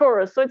of the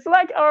torus. So it's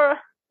like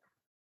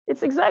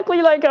it's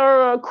exactly like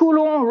our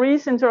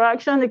Coulomb-Rees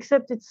interaction,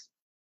 except it's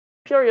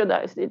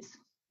periodized. It's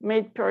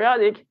made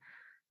periodic.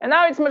 And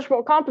now it's much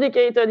more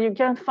complicated. You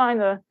can't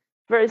find a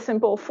very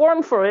simple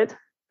form for it.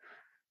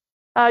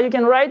 You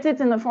can write it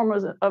in the form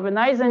of an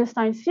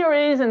Eisenstein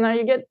series, and now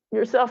you get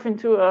yourself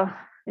into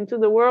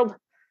the world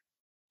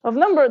of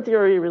number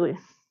theory, really.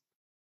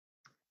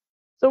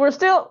 So we're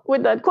still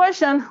with that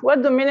question,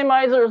 what do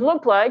minimizers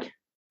look like?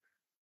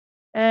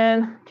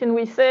 And can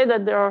we say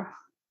that there are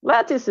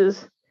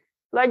lattices,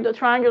 like the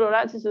triangular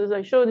lattices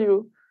I showed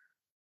you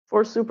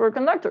for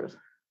superconductors?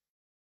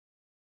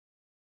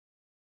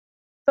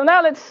 So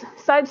now let's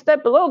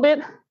sidestep a little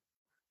bit,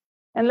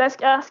 and let's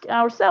ask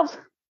ourselves,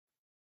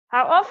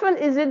 how often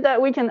is it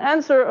that we can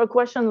answer a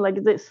question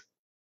like this?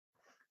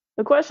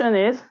 The question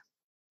is,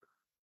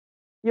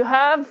 you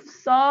have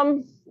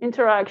some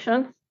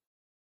interaction,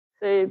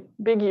 say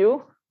big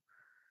U,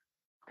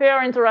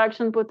 pair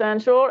interaction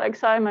potential,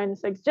 xi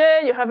minus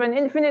xj, you have an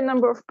infinite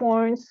number of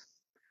points.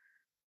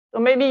 So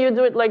maybe you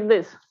do it like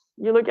this.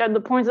 You look at the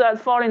points that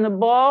fall in a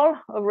ball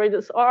of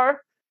radius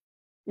r,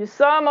 you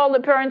sum all the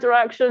pair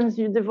interactions,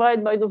 you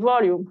divide by the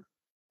volume,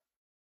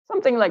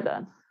 something like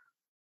that.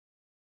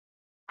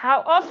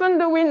 How often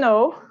do we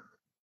know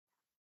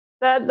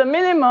that the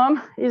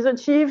minimum is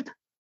achieved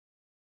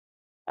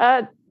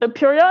at a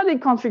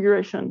periodic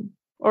configuration,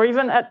 or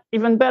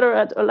even better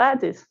at a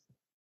lattice?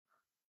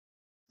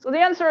 So the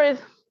answer is,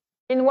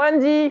 in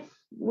 1D,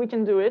 we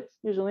can do it,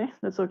 usually,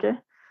 that's okay.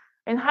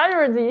 In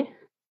higher D,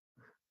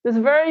 there's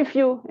very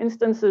few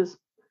instances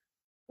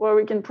where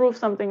we can prove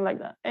something like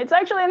that. It's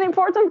actually an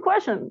important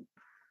question.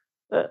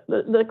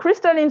 The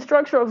crystalline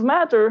structure of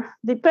matter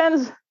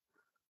depends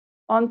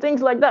on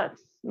things like that.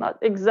 Not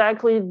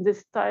exactly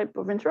this type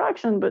of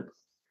interaction, but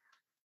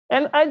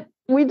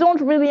we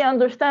don't really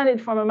understand it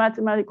from a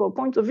mathematical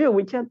point of view.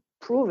 We can't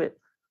prove it.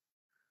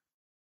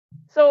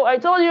 So I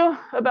told you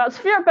about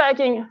sphere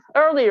packing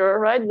earlier,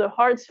 right? The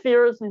hard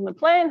spheres in the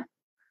plane.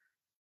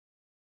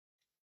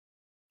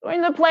 So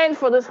in the plane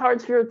for this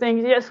hard sphere thing,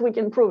 yes, we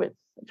can prove it.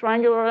 The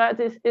triangular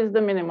lattice is the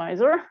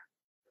minimizer.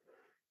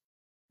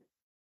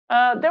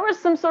 There was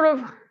some sort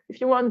of, if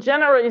you want,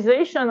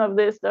 generalization of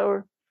this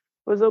that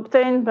was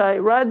obtained by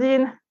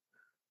Radin,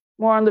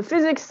 more on the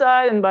physics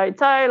side, and by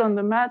Tile on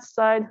the math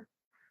side.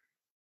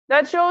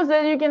 That shows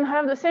that you can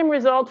have the same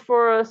result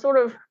for a sort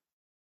of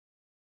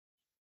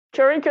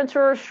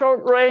caricature,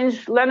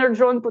 short-range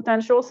Leonard-Jones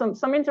potential,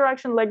 some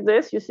interaction like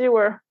this. You see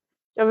where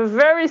you have a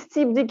very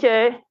steep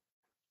decay,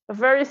 a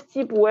very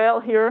steep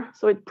well here.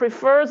 So it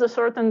prefers a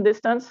certain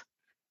distance,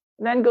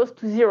 then goes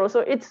to zero.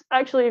 So it's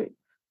actually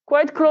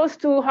quite close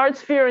to hard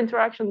sphere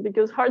interaction,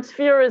 because hard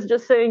sphere is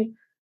just saying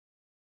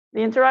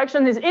the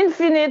interaction is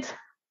infinite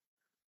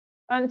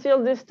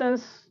until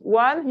distance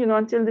 1,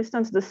 until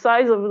distance the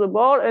size of the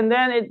ball, and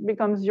then it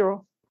becomes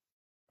 0.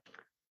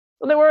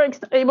 So they were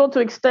able to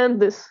extend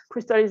this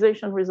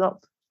crystallization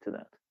result to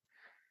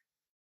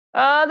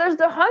that. There's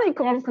the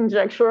honeycomb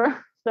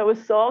conjecture that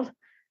was solved.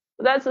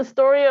 So that's a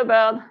story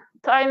about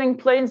tiling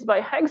planes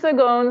by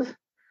hexagons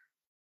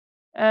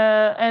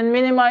and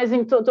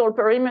minimizing total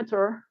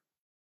perimeter.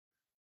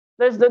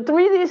 There's the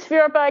 3D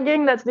sphere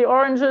packing, that's the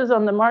oranges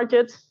on the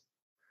market.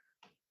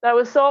 That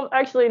was solved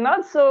actually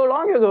not so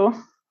long ago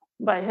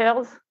by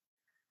Hales.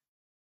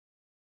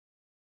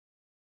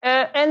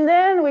 And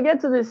then we get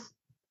to this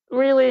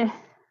really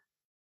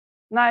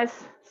nice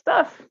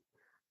stuff,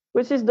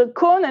 which is the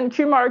Cohn and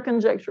Kumar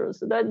conjecture.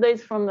 So that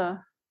dates from the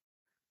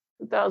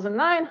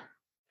 2009.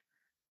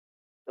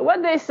 So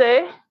what they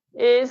say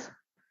is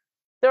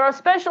there are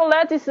special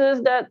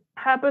lattices that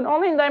happen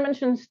only in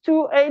dimensions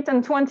 2, 8,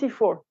 and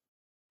 24.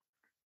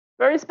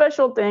 Very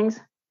special things.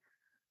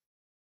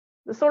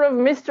 The sort of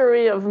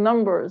mystery of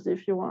numbers,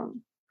 if you want.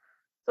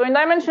 So in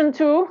dimension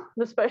 2,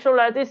 the special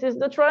lattice is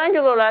the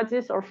triangular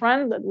lattice, our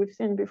friend that we've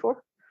seen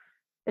before.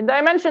 In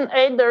dimension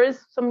 8, there is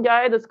some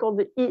guy that's called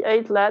the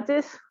E8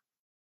 lattice.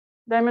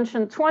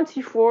 Dimension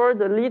 24,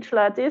 the Leech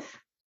lattice.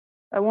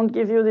 I won't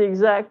give you the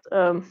exact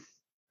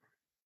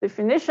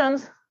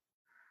definitions.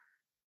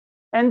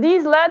 And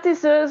these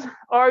lattices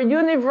are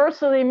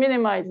universally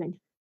minimizing.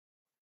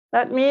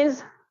 That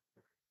means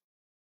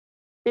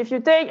if you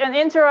take an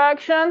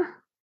interaction,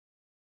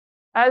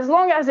 as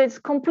long as it's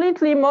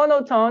completely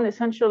monotone,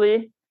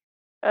 essentially,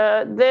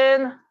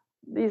 then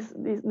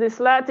this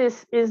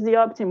lattice is the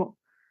optimal.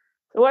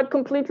 So what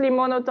completely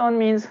monotone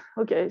means?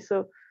 Okay,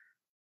 so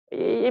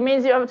it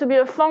means you have to be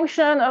a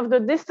function of the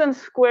distance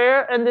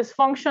square, and this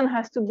function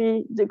has to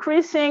be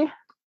decreasing.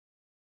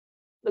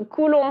 The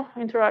Coulomb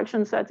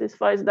interaction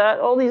satisfies that.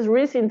 All these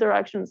Riesz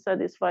interactions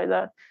satisfy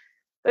that.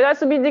 It has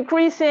to be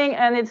decreasing,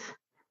 and its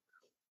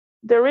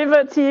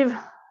derivative,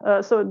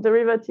 so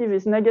derivative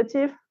is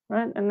negative,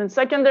 right? And then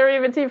second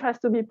derivative has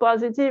to be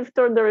positive,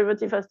 third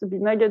derivative has to be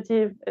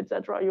negative,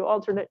 etc. You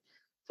alternate.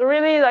 So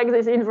really like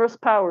these inverse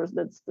powers,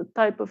 that's the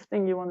type of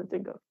thing you want to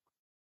think of.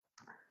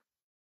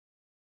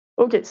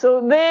 Okay,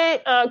 so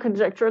they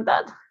conjectured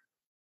that.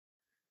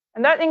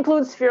 And that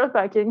includes sphere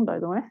packing, by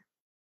the way.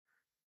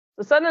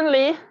 So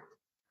suddenly,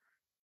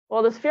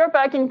 well, the sphere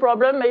packing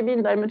problem, maybe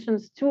in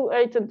dimensions 2,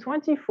 8, and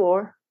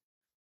 24,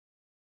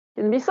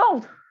 can be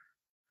solved.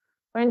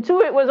 In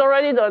 2, it was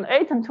already done.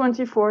 8 and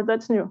 24,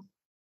 that's new.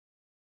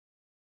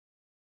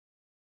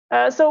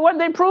 So what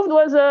they proved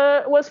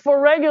was for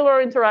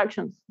regular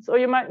interactions. So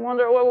you might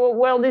wonder,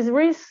 well, these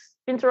Riesz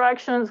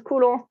interactions,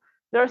 Coulomb,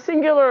 they're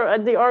singular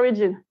at the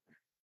origin.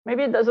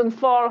 Maybe it doesn't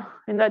fall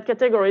in that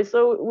category.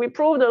 So we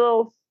proved a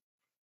little,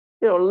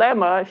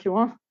 lemma, if you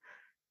want,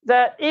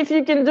 that if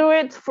you can do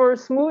it for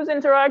smooth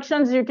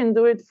interactions, you can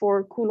do it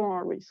for Coulomb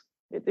or Riesz.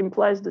 It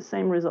implies the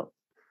same result.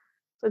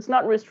 So it's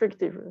not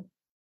restrictive. Really.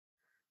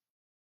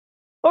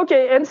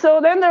 Okay, and so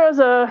then there was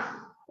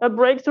a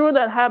breakthrough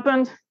that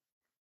happened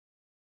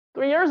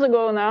 3 years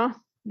ago now.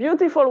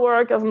 Beautiful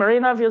work of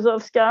Marina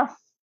Wiozowska.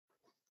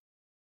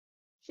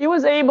 She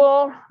was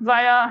able,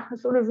 via a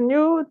sort of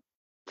new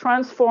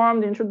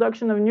transform, the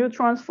introduction of new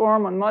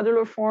transform on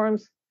modular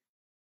forms,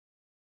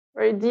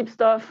 very deep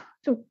stuff,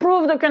 to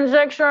prove the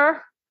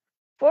conjecture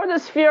for the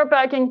sphere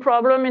packing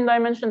problem in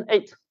dimension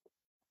 8.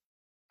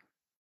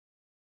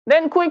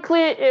 Then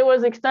quickly it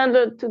was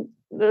extended to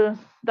the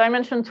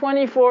dimension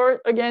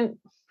 24, again,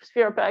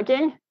 sphere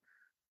packing,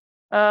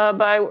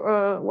 by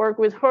work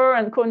with her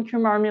and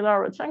Cohn-Kumar,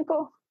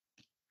 Milarochenko.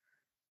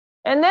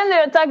 And then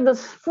they attacked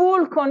this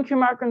full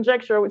Cohn-Kumar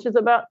conjecture, which is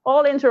about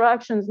all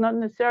interactions, not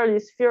necessarily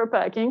sphere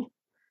packing.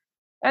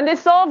 And they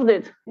solved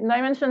it in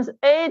dimensions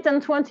 8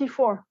 and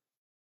 24.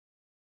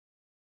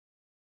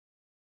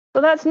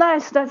 So that's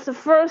nice. That's the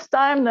first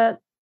time that,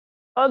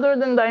 other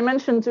than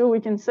dimension 2, we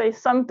can say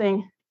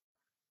something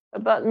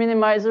about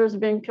minimizers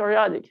being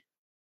periodic.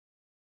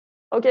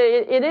 Okay,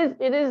 it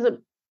is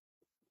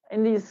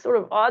in these sort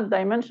of odd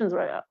dimensions,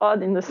 right?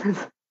 Odd in the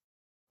sense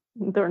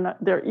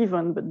they're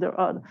even, but they're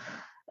odd.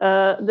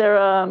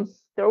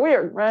 They're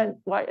weird, right?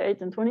 Why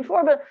 8 and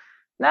 24? But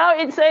now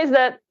it says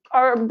that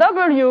our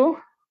W,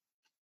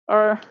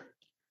 our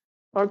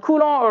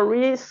Coulomb or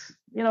Riesz,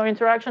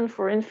 interaction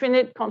for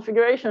infinite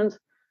configurations.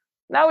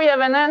 Now we have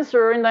an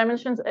answer in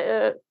dimensions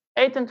 8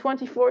 and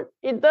 24.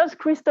 It does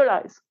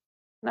crystallize.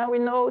 Now we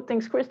know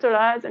things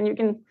crystallize, and you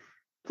can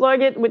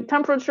plug it with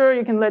temperature.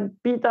 You can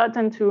let beta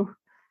tend to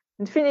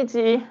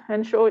infinity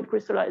and show it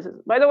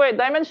crystallizes. By the way,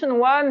 dimension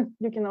 1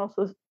 you can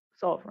also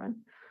solve, right?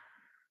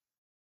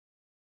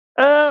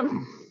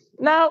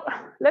 Now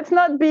let's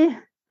not be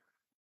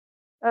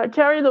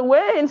carried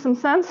away in some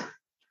sense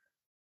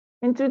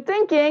into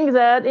thinking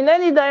that in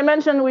any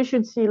dimension we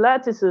should see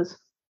lattices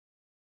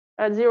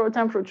at 0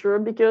 temperature,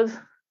 because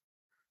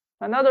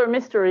another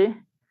mystery,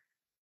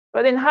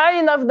 but in high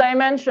enough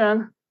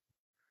dimension,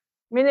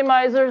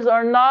 minimizers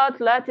are not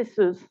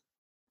lattices.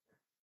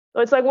 So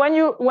it's like when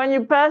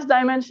you pass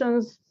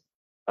dimensions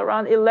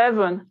around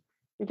 11,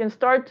 you can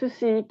start to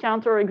see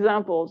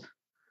counterexamples.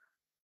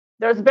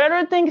 There's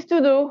better things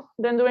to do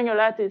than doing a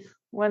lattice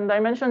when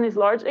dimension is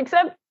large,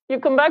 except you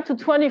come back to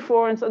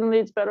 24 and suddenly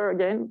it's better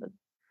again. But,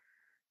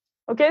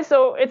 okay,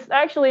 so it's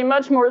actually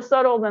much more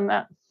subtle than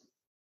that.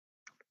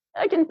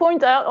 I can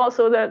point out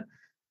also that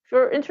if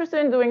you're interested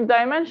in doing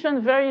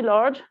dimension very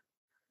large,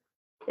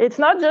 it's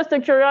not just a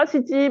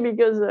curiosity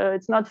because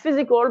it's not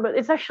physical, but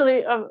it's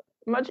actually of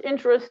much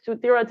interest to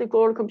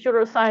theoretical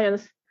computer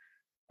science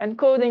and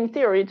coding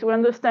theory to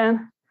understand,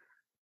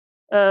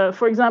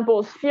 for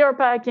example, sphere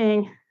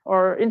packing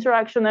or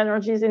interaction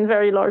energies in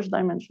very large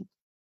dimensions.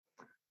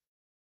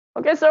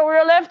 Okay, so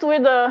we're left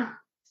with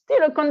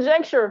still a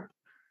conjecture.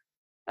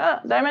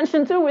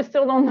 Dimension 2, we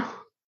still don't know.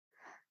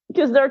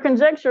 Because their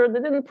conjecture,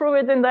 they didn't prove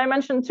it in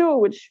dimension 2,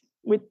 which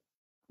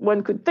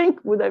one could think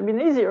would have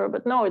been easier,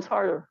 but no, it's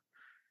harder.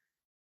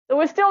 So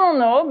we still don't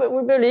know, but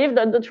we believe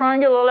that the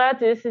triangular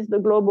lattice is the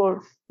global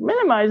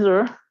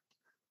minimizer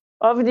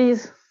of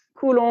these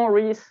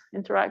Coulomb-Riesz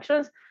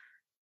interactions.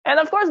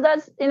 And of course,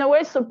 that's in a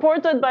way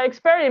supported by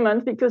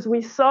experiment because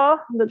we saw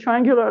the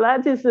triangular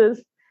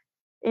lattices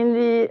in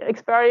the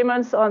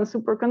experiments on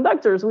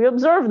superconductors. We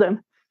observed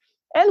them.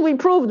 And we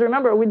proved,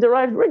 remember, we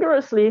derived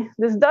rigorously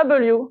this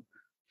W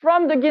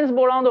from the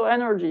Ginzburg-Landau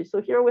energy. So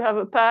here we have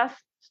a path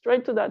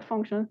straight to that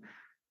function.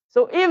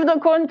 So if the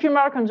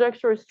Cohn-Kumar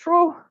conjecture is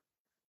true,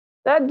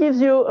 that gives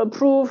you a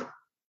proof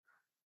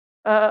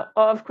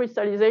of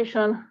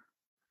crystallization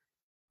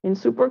in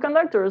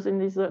superconductors in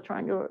these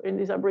triangular, in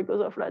these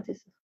Abrikosov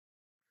lattices.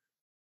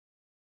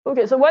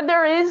 Okay, so what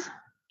there is,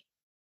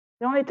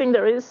 the only thing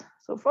there is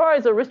so far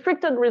is a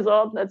restricted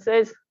result that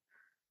says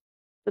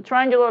the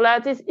triangular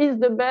lattice is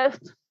the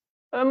best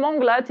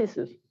among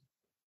lattices,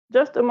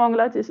 just among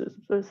lattices.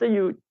 So say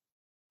you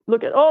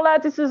look at all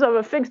lattices of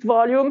a fixed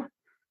volume,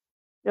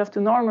 you have to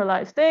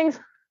normalize things,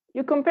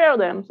 you compare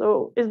them.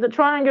 So is the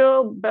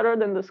triangle better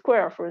than the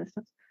square, for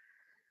instance?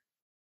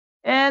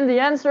 And the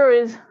answer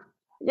is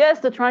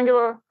yes, the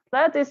triangular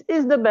lattice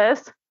is the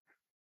best.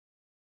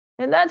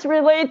 And that's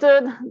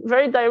related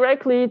very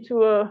directly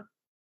to a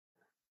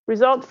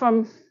result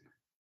from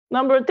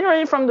number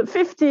theory from the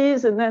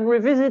 50s and then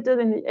revisited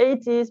in the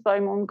 80s by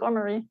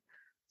Montgomery.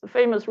 The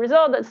famous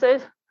result that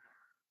says,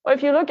 well,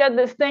 if you look at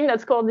this thing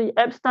that's called the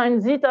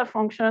Epstein zeta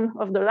function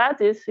of the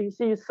lattice, so you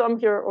see you sum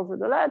here over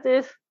the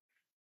lattice,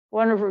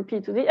 1 over p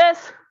to the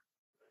s.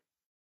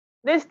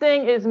 This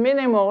thing is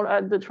minimal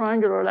at the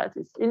triangular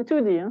lattice in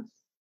 2D. Huh?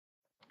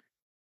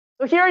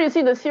 So here you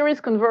see the series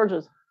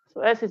converges.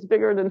 So s is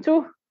bigger than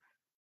 2.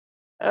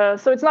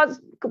 So it's not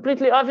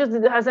completely obvious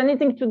that it has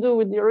anything to do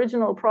with the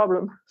original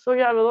problem. So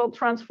you have a little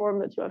transform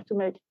that you have to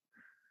make.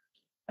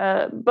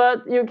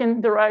 But you can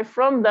derive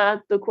from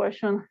that the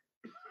question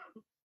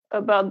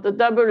about the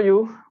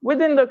W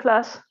within the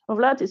class of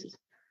lattices.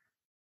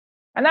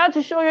 And now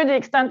to show you the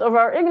extent of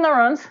our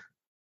ignorance,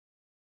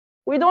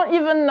 we don't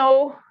even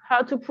know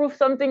how to prove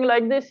something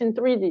like this in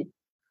 3D.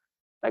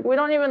 Like we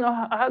don't even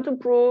know how to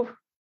prove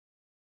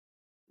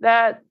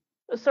that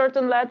a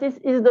certain lattice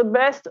is the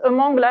best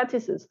among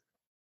lattices.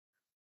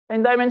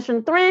 In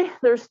dimension 3,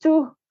 there's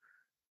two.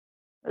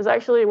 There's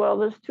actually, well,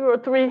 there's 2 or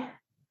 3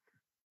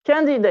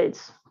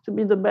 candidates to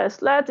be the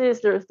best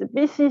lattice. There's the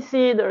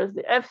BCC, there's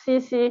the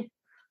FCC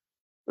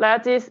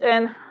lattice,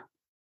 and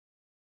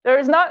there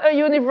is not a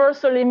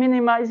universally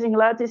minimizing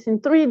lattice in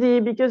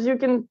 3D because you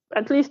can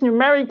at least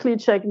numerically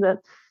check that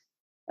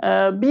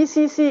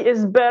BCC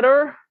is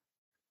better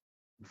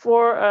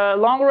for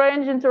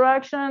long-range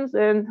interactions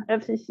and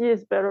FCC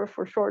is better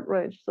for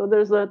short-range. So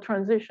there's a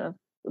transition.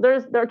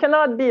 There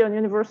cannot be a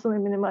universally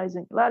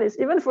minimizing lattice,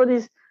 even for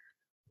these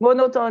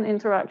monotone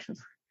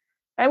interactions.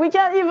 And we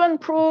can't even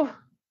prove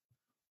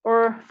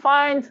or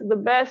find the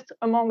best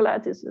among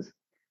lattices.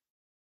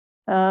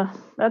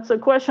 That's a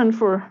question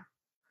for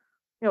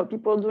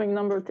people doing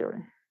number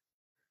theory.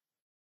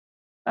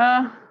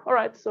 All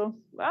right, so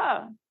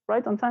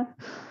right on time.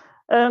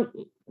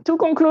 To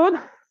conclude,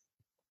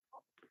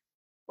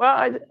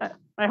 well,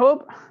 I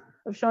hope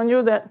I've shown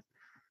you that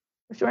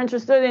if you're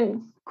interested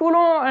in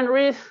Coulomb and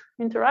Riesz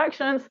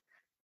interactions,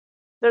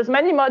 there's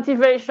many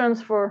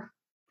motivations for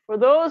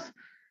those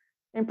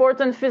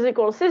important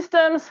physical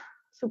systems,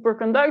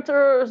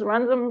 superconductors,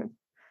 random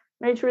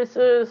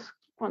matrices,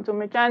 quantum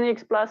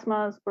mechanics,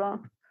 plasmas, blah.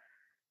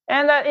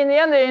 And in the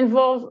end, they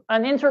involve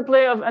an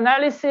interplay of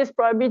analysis,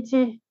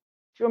 probability,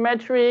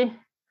 geometry,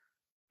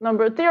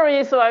 number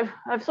theory. So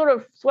I've sort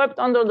of swept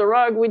under the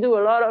rug. We do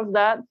a lot of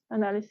that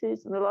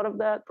analysis and a lot of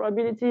that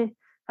probability.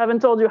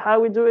 Haven't told you how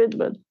we do it,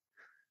 but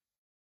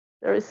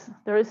there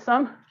is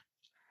some.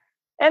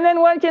 And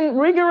then one can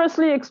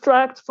rigorously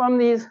extract from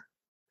these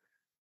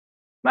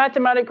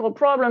mathematical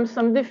problems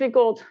some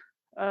difficult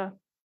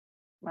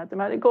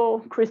mathematical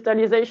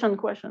crystallization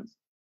questions,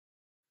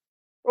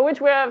 for which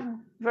we have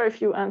very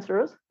few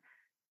answers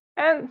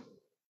and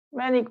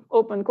many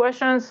open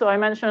questions. So I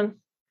mentioned,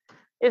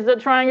 is the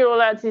triangular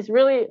lattice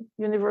really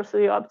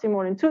universally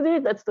optimal in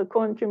 2D? That's the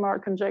Cohn-Kumar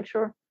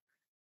conjecture,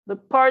 the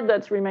part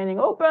that's remaining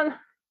open.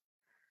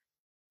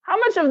 How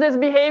much of this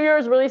behavior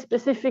is really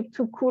specific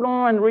to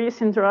Coulomb and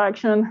Riesz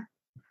interaction?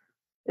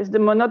 Is the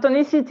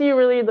monotonicity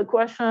really the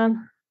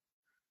question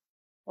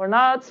or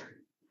not?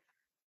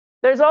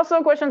 There's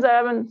also questions I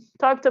haven't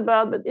talked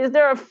about, but is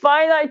there a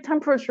finite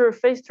temperature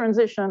phase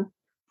transition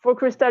for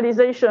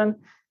crystallization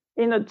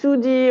in a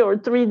 2D or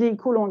 3D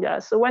Coulomb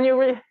gas? So when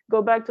you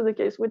go back to the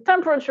case with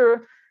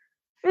temperature,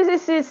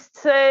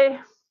 physicists say,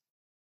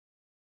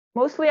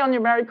 mostly on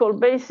numerical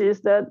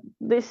basis, that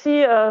they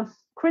see a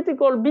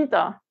critical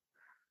beta,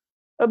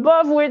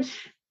 above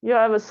which you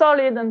have a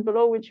solid and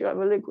below which you have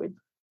a liquid.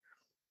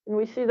 And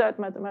we see that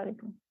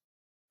mathematically.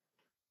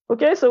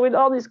 Okay, so with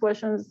all these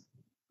questions,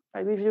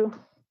 I leave you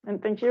and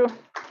thank you.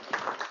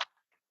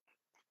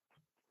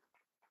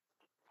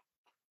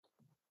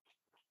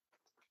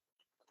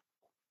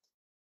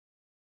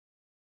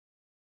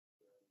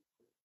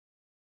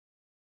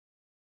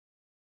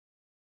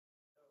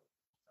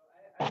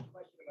 I have a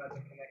question about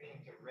the connection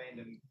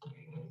random.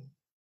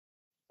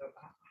 So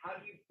how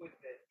do you put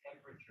the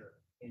temperature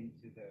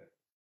into the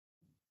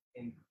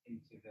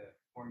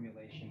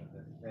formulation of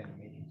the random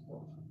matrix?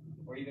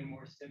 Or even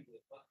more simply,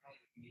 what kind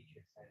of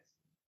matrix has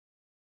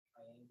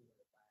triangular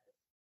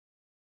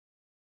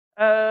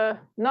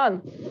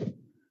None.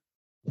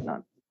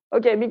 None.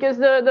 Okay, because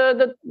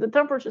the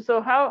temperature.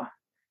 So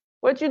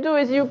what you do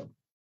is you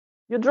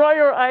draw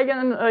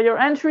your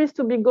entries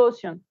to be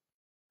Gaussian.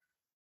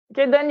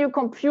 Okay, then you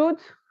compute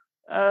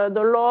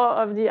the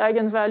law of the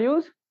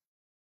eigenvalues,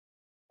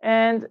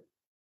 and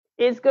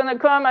it's going to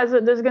come as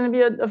there's going to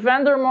be a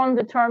van der Monde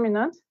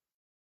determinant,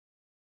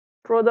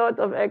 product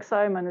of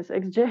xi minus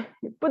xj.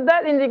 You put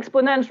that in the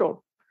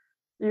exponential.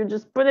 You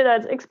just put it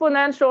as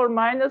exponential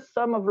minus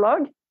sum of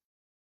log.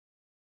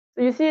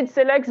 So you see it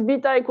selects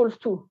beta equals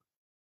 2.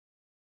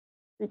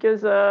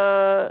 Because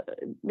the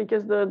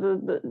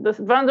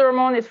van der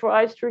Monde is for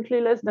I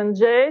strictly less than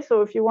j.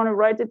 So if you want to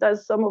write it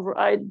as sum over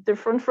I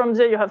different from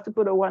j, you have to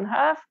put a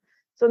 1/2.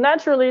 So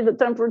naturally, the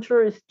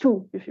temperature is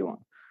 2 if you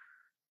want.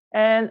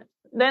 And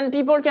then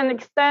people can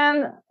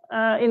extend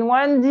in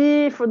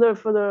 1D for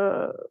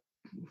the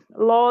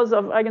laws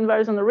of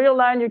eigenvalues on the real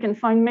line. You can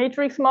find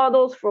matrix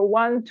models for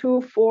 1,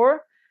 2,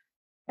 4.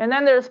 And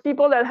then there's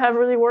people that have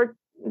really worked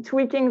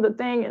tweaking the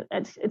thing.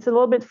 It's a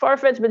little bit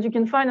far-fetched, but you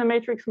can find a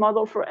matrix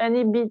model for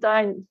any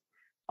beta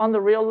on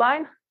the real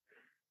line.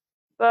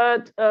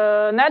 But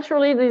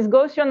naturally, these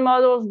Gaussian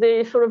models,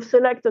 they sort of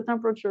select the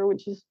temperature,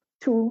 which is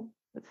 2,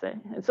 let's say.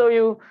 And so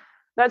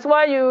that's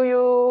why I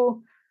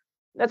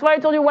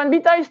told you when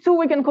beta is 2,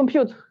 we can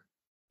compute.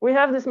 We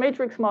have this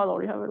matrix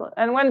model.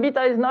 And when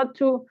beta is not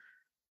 2,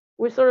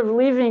 we're sort of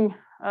leaving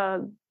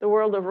the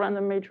world of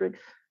random matrix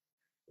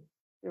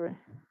theory.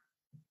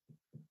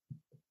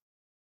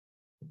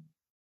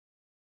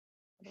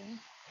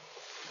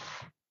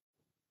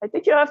 I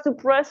think you have to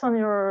press on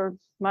your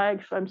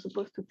mic. I'm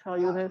supposed to tell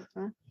you this.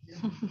 Huh?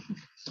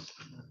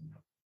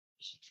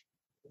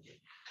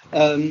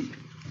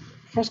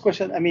 First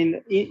question. I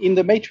mean, in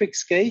the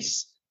matrix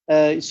case,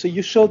 so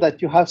you show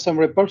that you have some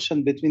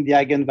repulsion between the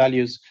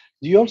eigenvalues.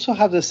 Do you also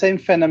have the same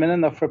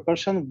phenomenon of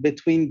repulsion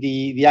between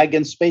the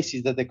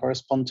eigenspaces that they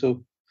correspond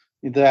to,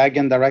 the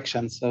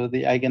eigendirections, so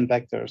the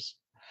eigenvectors?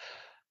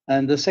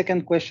 And the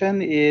second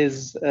question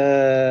is,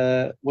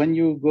 when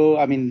you go,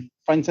 I mean,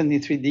 for instance,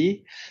 in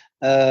 3D,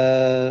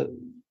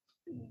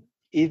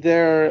 is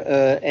there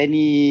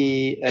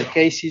any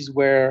cases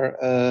where,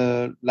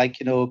 like,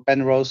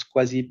 Penrose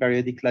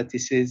quasi-periodic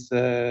lattices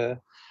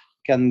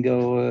can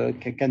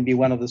be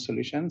one of the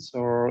solutions,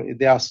 or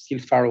they are still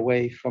far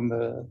away from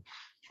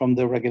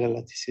the regular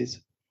lattices?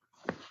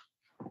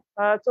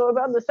 So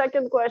about the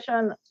second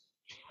question,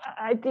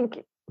 I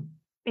think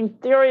in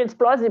theory it's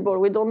plausible.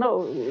 We don't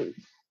know.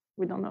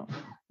 We don't know.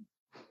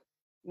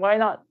 Why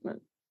not?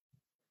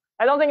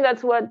 I don't think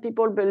that's what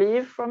people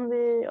believe from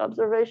the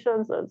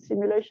observations and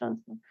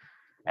simulations.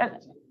 And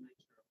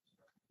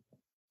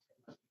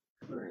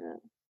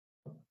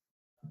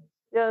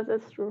yeah,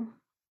 that's true.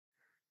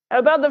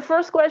 About the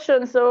first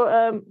question,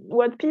 so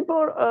what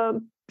people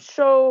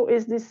show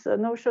is this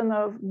notion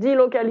of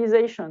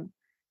delocalization.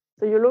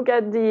 So you look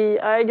at the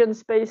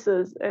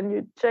eigenspaces and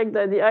you check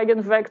that the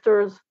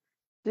eigenvectors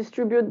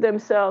distribute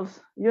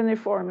themselves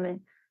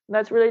uniformly.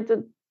 That's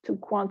related to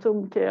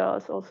quantum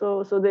chaos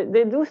also. So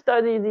they do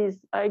study these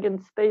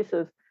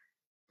eigenspaces.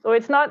 So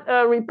it's not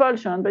a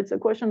repulsion, but it's a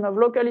question of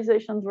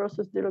localization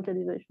versus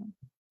delocalization.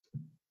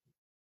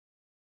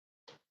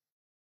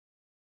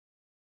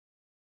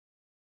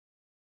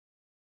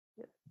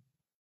 Yeah.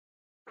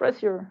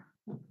 Press your.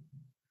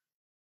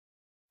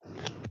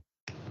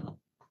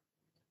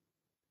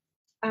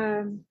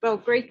 Well,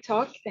 great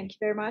talk. Thank you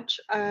very much.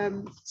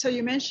 So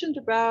you mentioned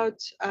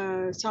about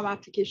some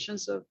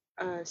applications of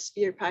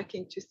sphere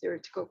packing to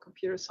theoretical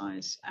computer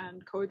science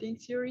and coding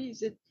theory.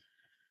 Is it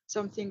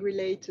something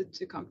related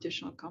to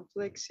computational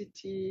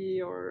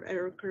complexity or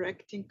error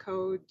correcting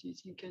code? Do you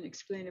think you can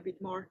explain a bit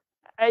more?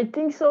 I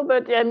think so,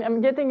 but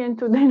I'm getting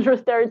into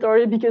dangerous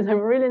territory because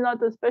I'm really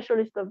not a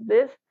specialist of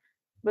this.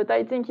 But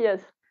I think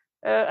yes.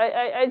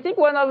 I think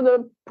one of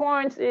the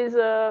points is,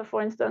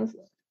 for instance,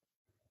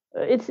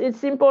 it's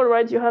simple,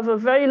 right? You have a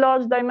very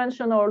large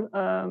dimensional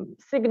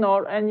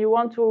signal, and you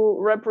want to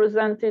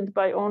represent it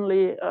by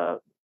only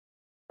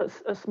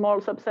a small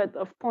subset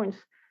of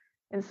points,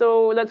 and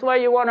so that's why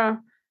you want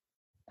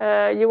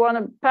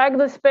to pack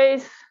the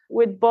space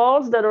with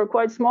balls that are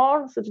quite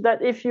small, such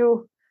that if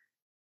you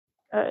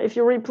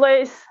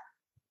replace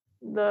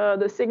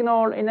the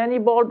signal in any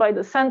ball by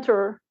the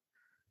center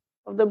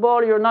of the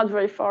ball, you're not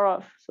very far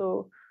off.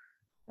 So.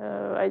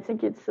 I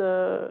think it's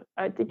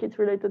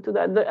related to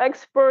that. The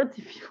expert,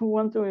 if you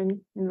want to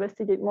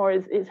investigate more,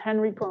 is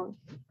Henry Cohn.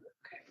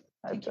 Okay.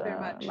 Thank you very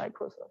much.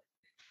 Microsoft.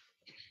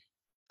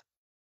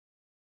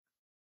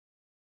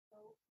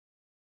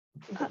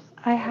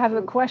 I have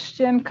a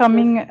question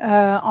coming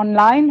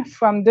online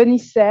from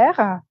Denis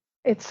Serre.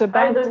 It's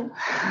about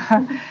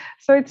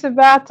so it's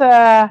about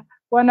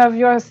one of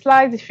your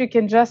slides. If you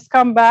can just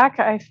come back,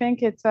 I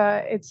think it's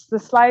the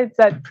slide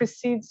that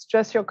precedes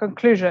just your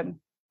conclusion.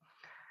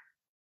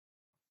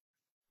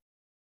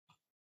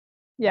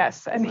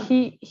 Yes, and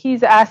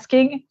he's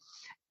asking,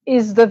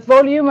 is the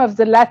volume of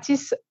the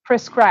lattice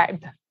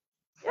prescribed?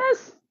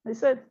 Yes, I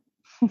said.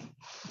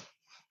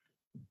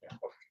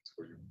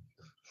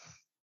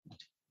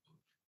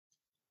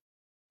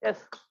 Yes.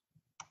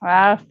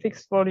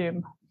 Fixed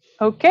volume.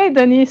 Okay,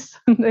 Denis.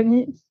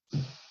 Denis.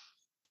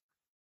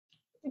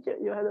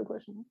 You had a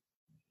question.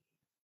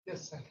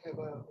 Yes, I have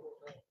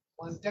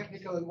one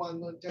technical and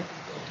one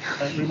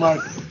non-technical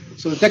remark.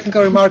 So the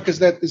technical remark is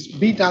that these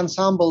beta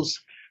ensembles,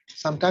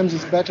 sometimes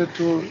it's better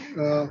to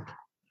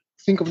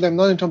think of them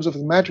not in terms of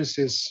the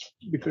matrices,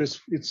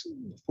 because it's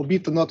for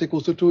beta not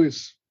equal to 2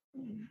 is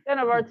kind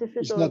of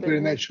artificial. It's not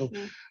very natural.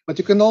 Yeah. But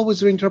you can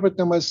always reinterpret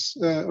them as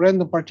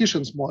random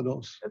partitions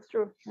models. That's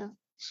true. Yeah.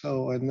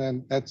 So, and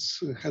then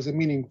that's has a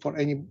meaning for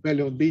any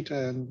value of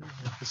beta and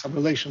some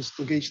relations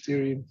to gauge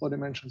theory in 4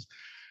 dimensions.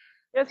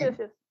 Yes, yes,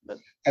 yes. But...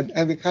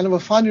 And the kind of a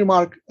fun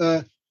remark,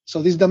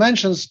 so these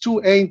dimensions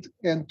 2, 8,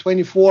 and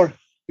 24,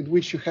 with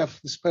which you have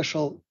the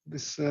special,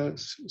 this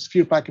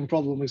sphere packing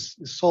problem is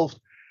solved.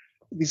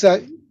 These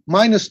are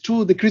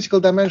 -2, the critical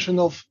dimension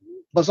of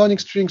bosonic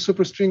string,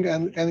 superstring,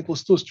 and n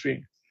equals 2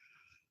 string.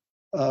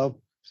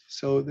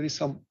 So there is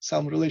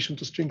some relation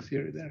to string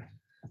theory there.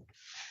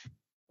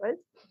 Right?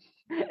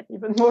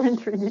 Even more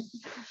intriguing.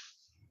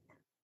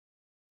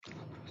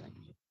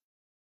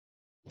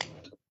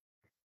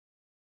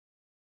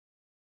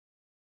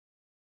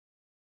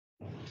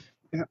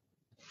 Yeah,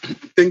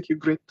 thank you,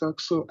 great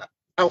talk. So,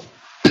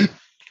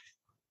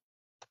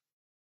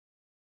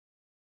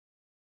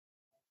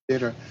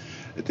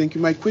 thank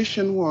you. My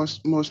question was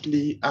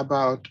mostly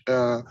about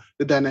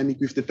the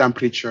dynamic with the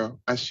temperature,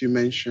 as you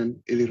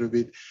mentioned a little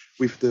bit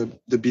with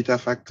the beta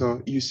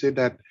factor. You said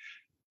that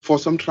for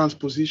some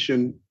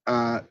transposition,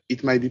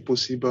 it might be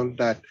possible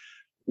that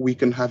we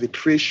can have a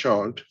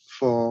threshold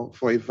for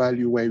a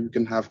value where we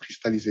can have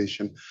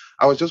crystallization.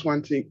 I was just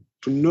wanting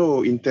to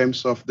know in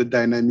terms of the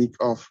dynamic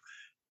of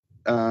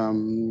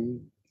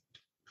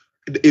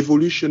the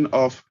evolution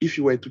of, if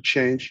you were to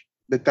change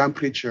the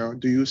temperature,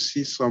 do you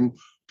see some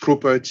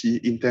property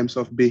in terms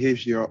of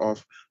behavior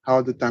of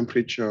how the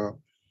temperature,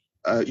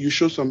 you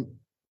show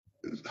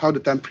how the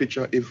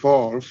temperature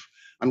evolve,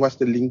 and what's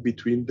the link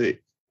between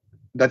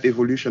that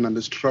evolution and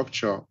the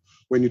structure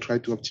when you try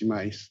to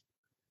optimize?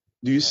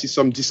 Do you see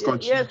some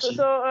discontinuity? Yes,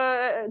 so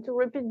to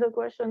repeat the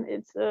question,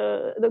 it's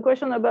the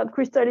question about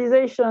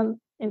crystallization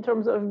in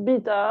terms of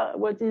beta.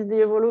 What is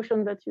the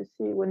evolution that you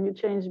see when you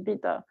change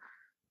beta?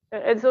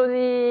 And so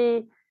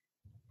the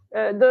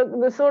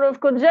sort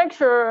of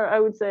conjecture, I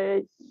would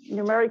say,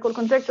 numerical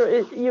conjecture,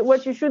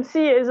 what you should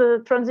see is a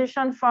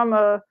transition from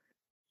a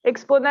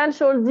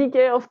exponential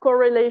decay of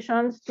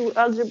correlations to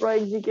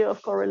algebraic decay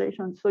of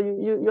correlations. So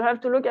you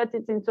have to look at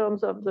it in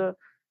terms of the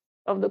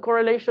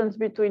correlations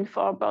between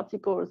far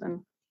particles,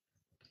 and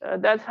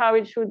that's how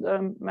it should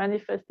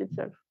manifest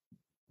itself.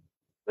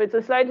 So it's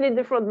a slightly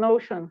different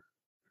notion,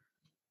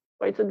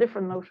 but it's a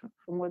different notion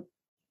from what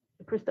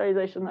the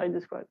crystallization I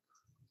described.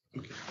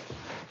 Okay.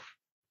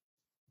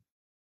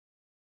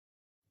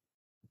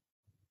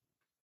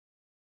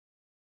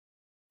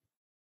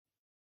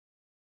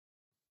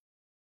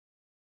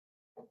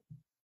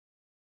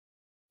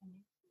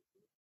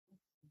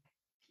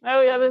 Oh,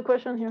 we have a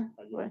question here.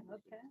 Okay.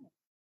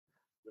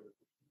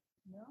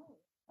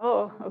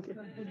 Oh, okay.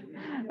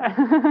 I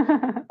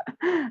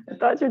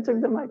thought you took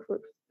the mic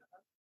first.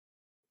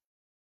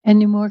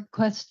 Any more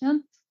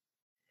questions?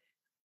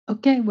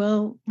 Okay,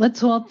 well,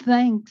 let's all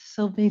thank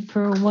Sylvie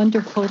for a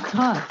wonderful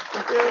talk.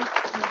 Thank you.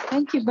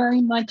 Thank you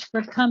very much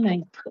for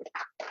coming.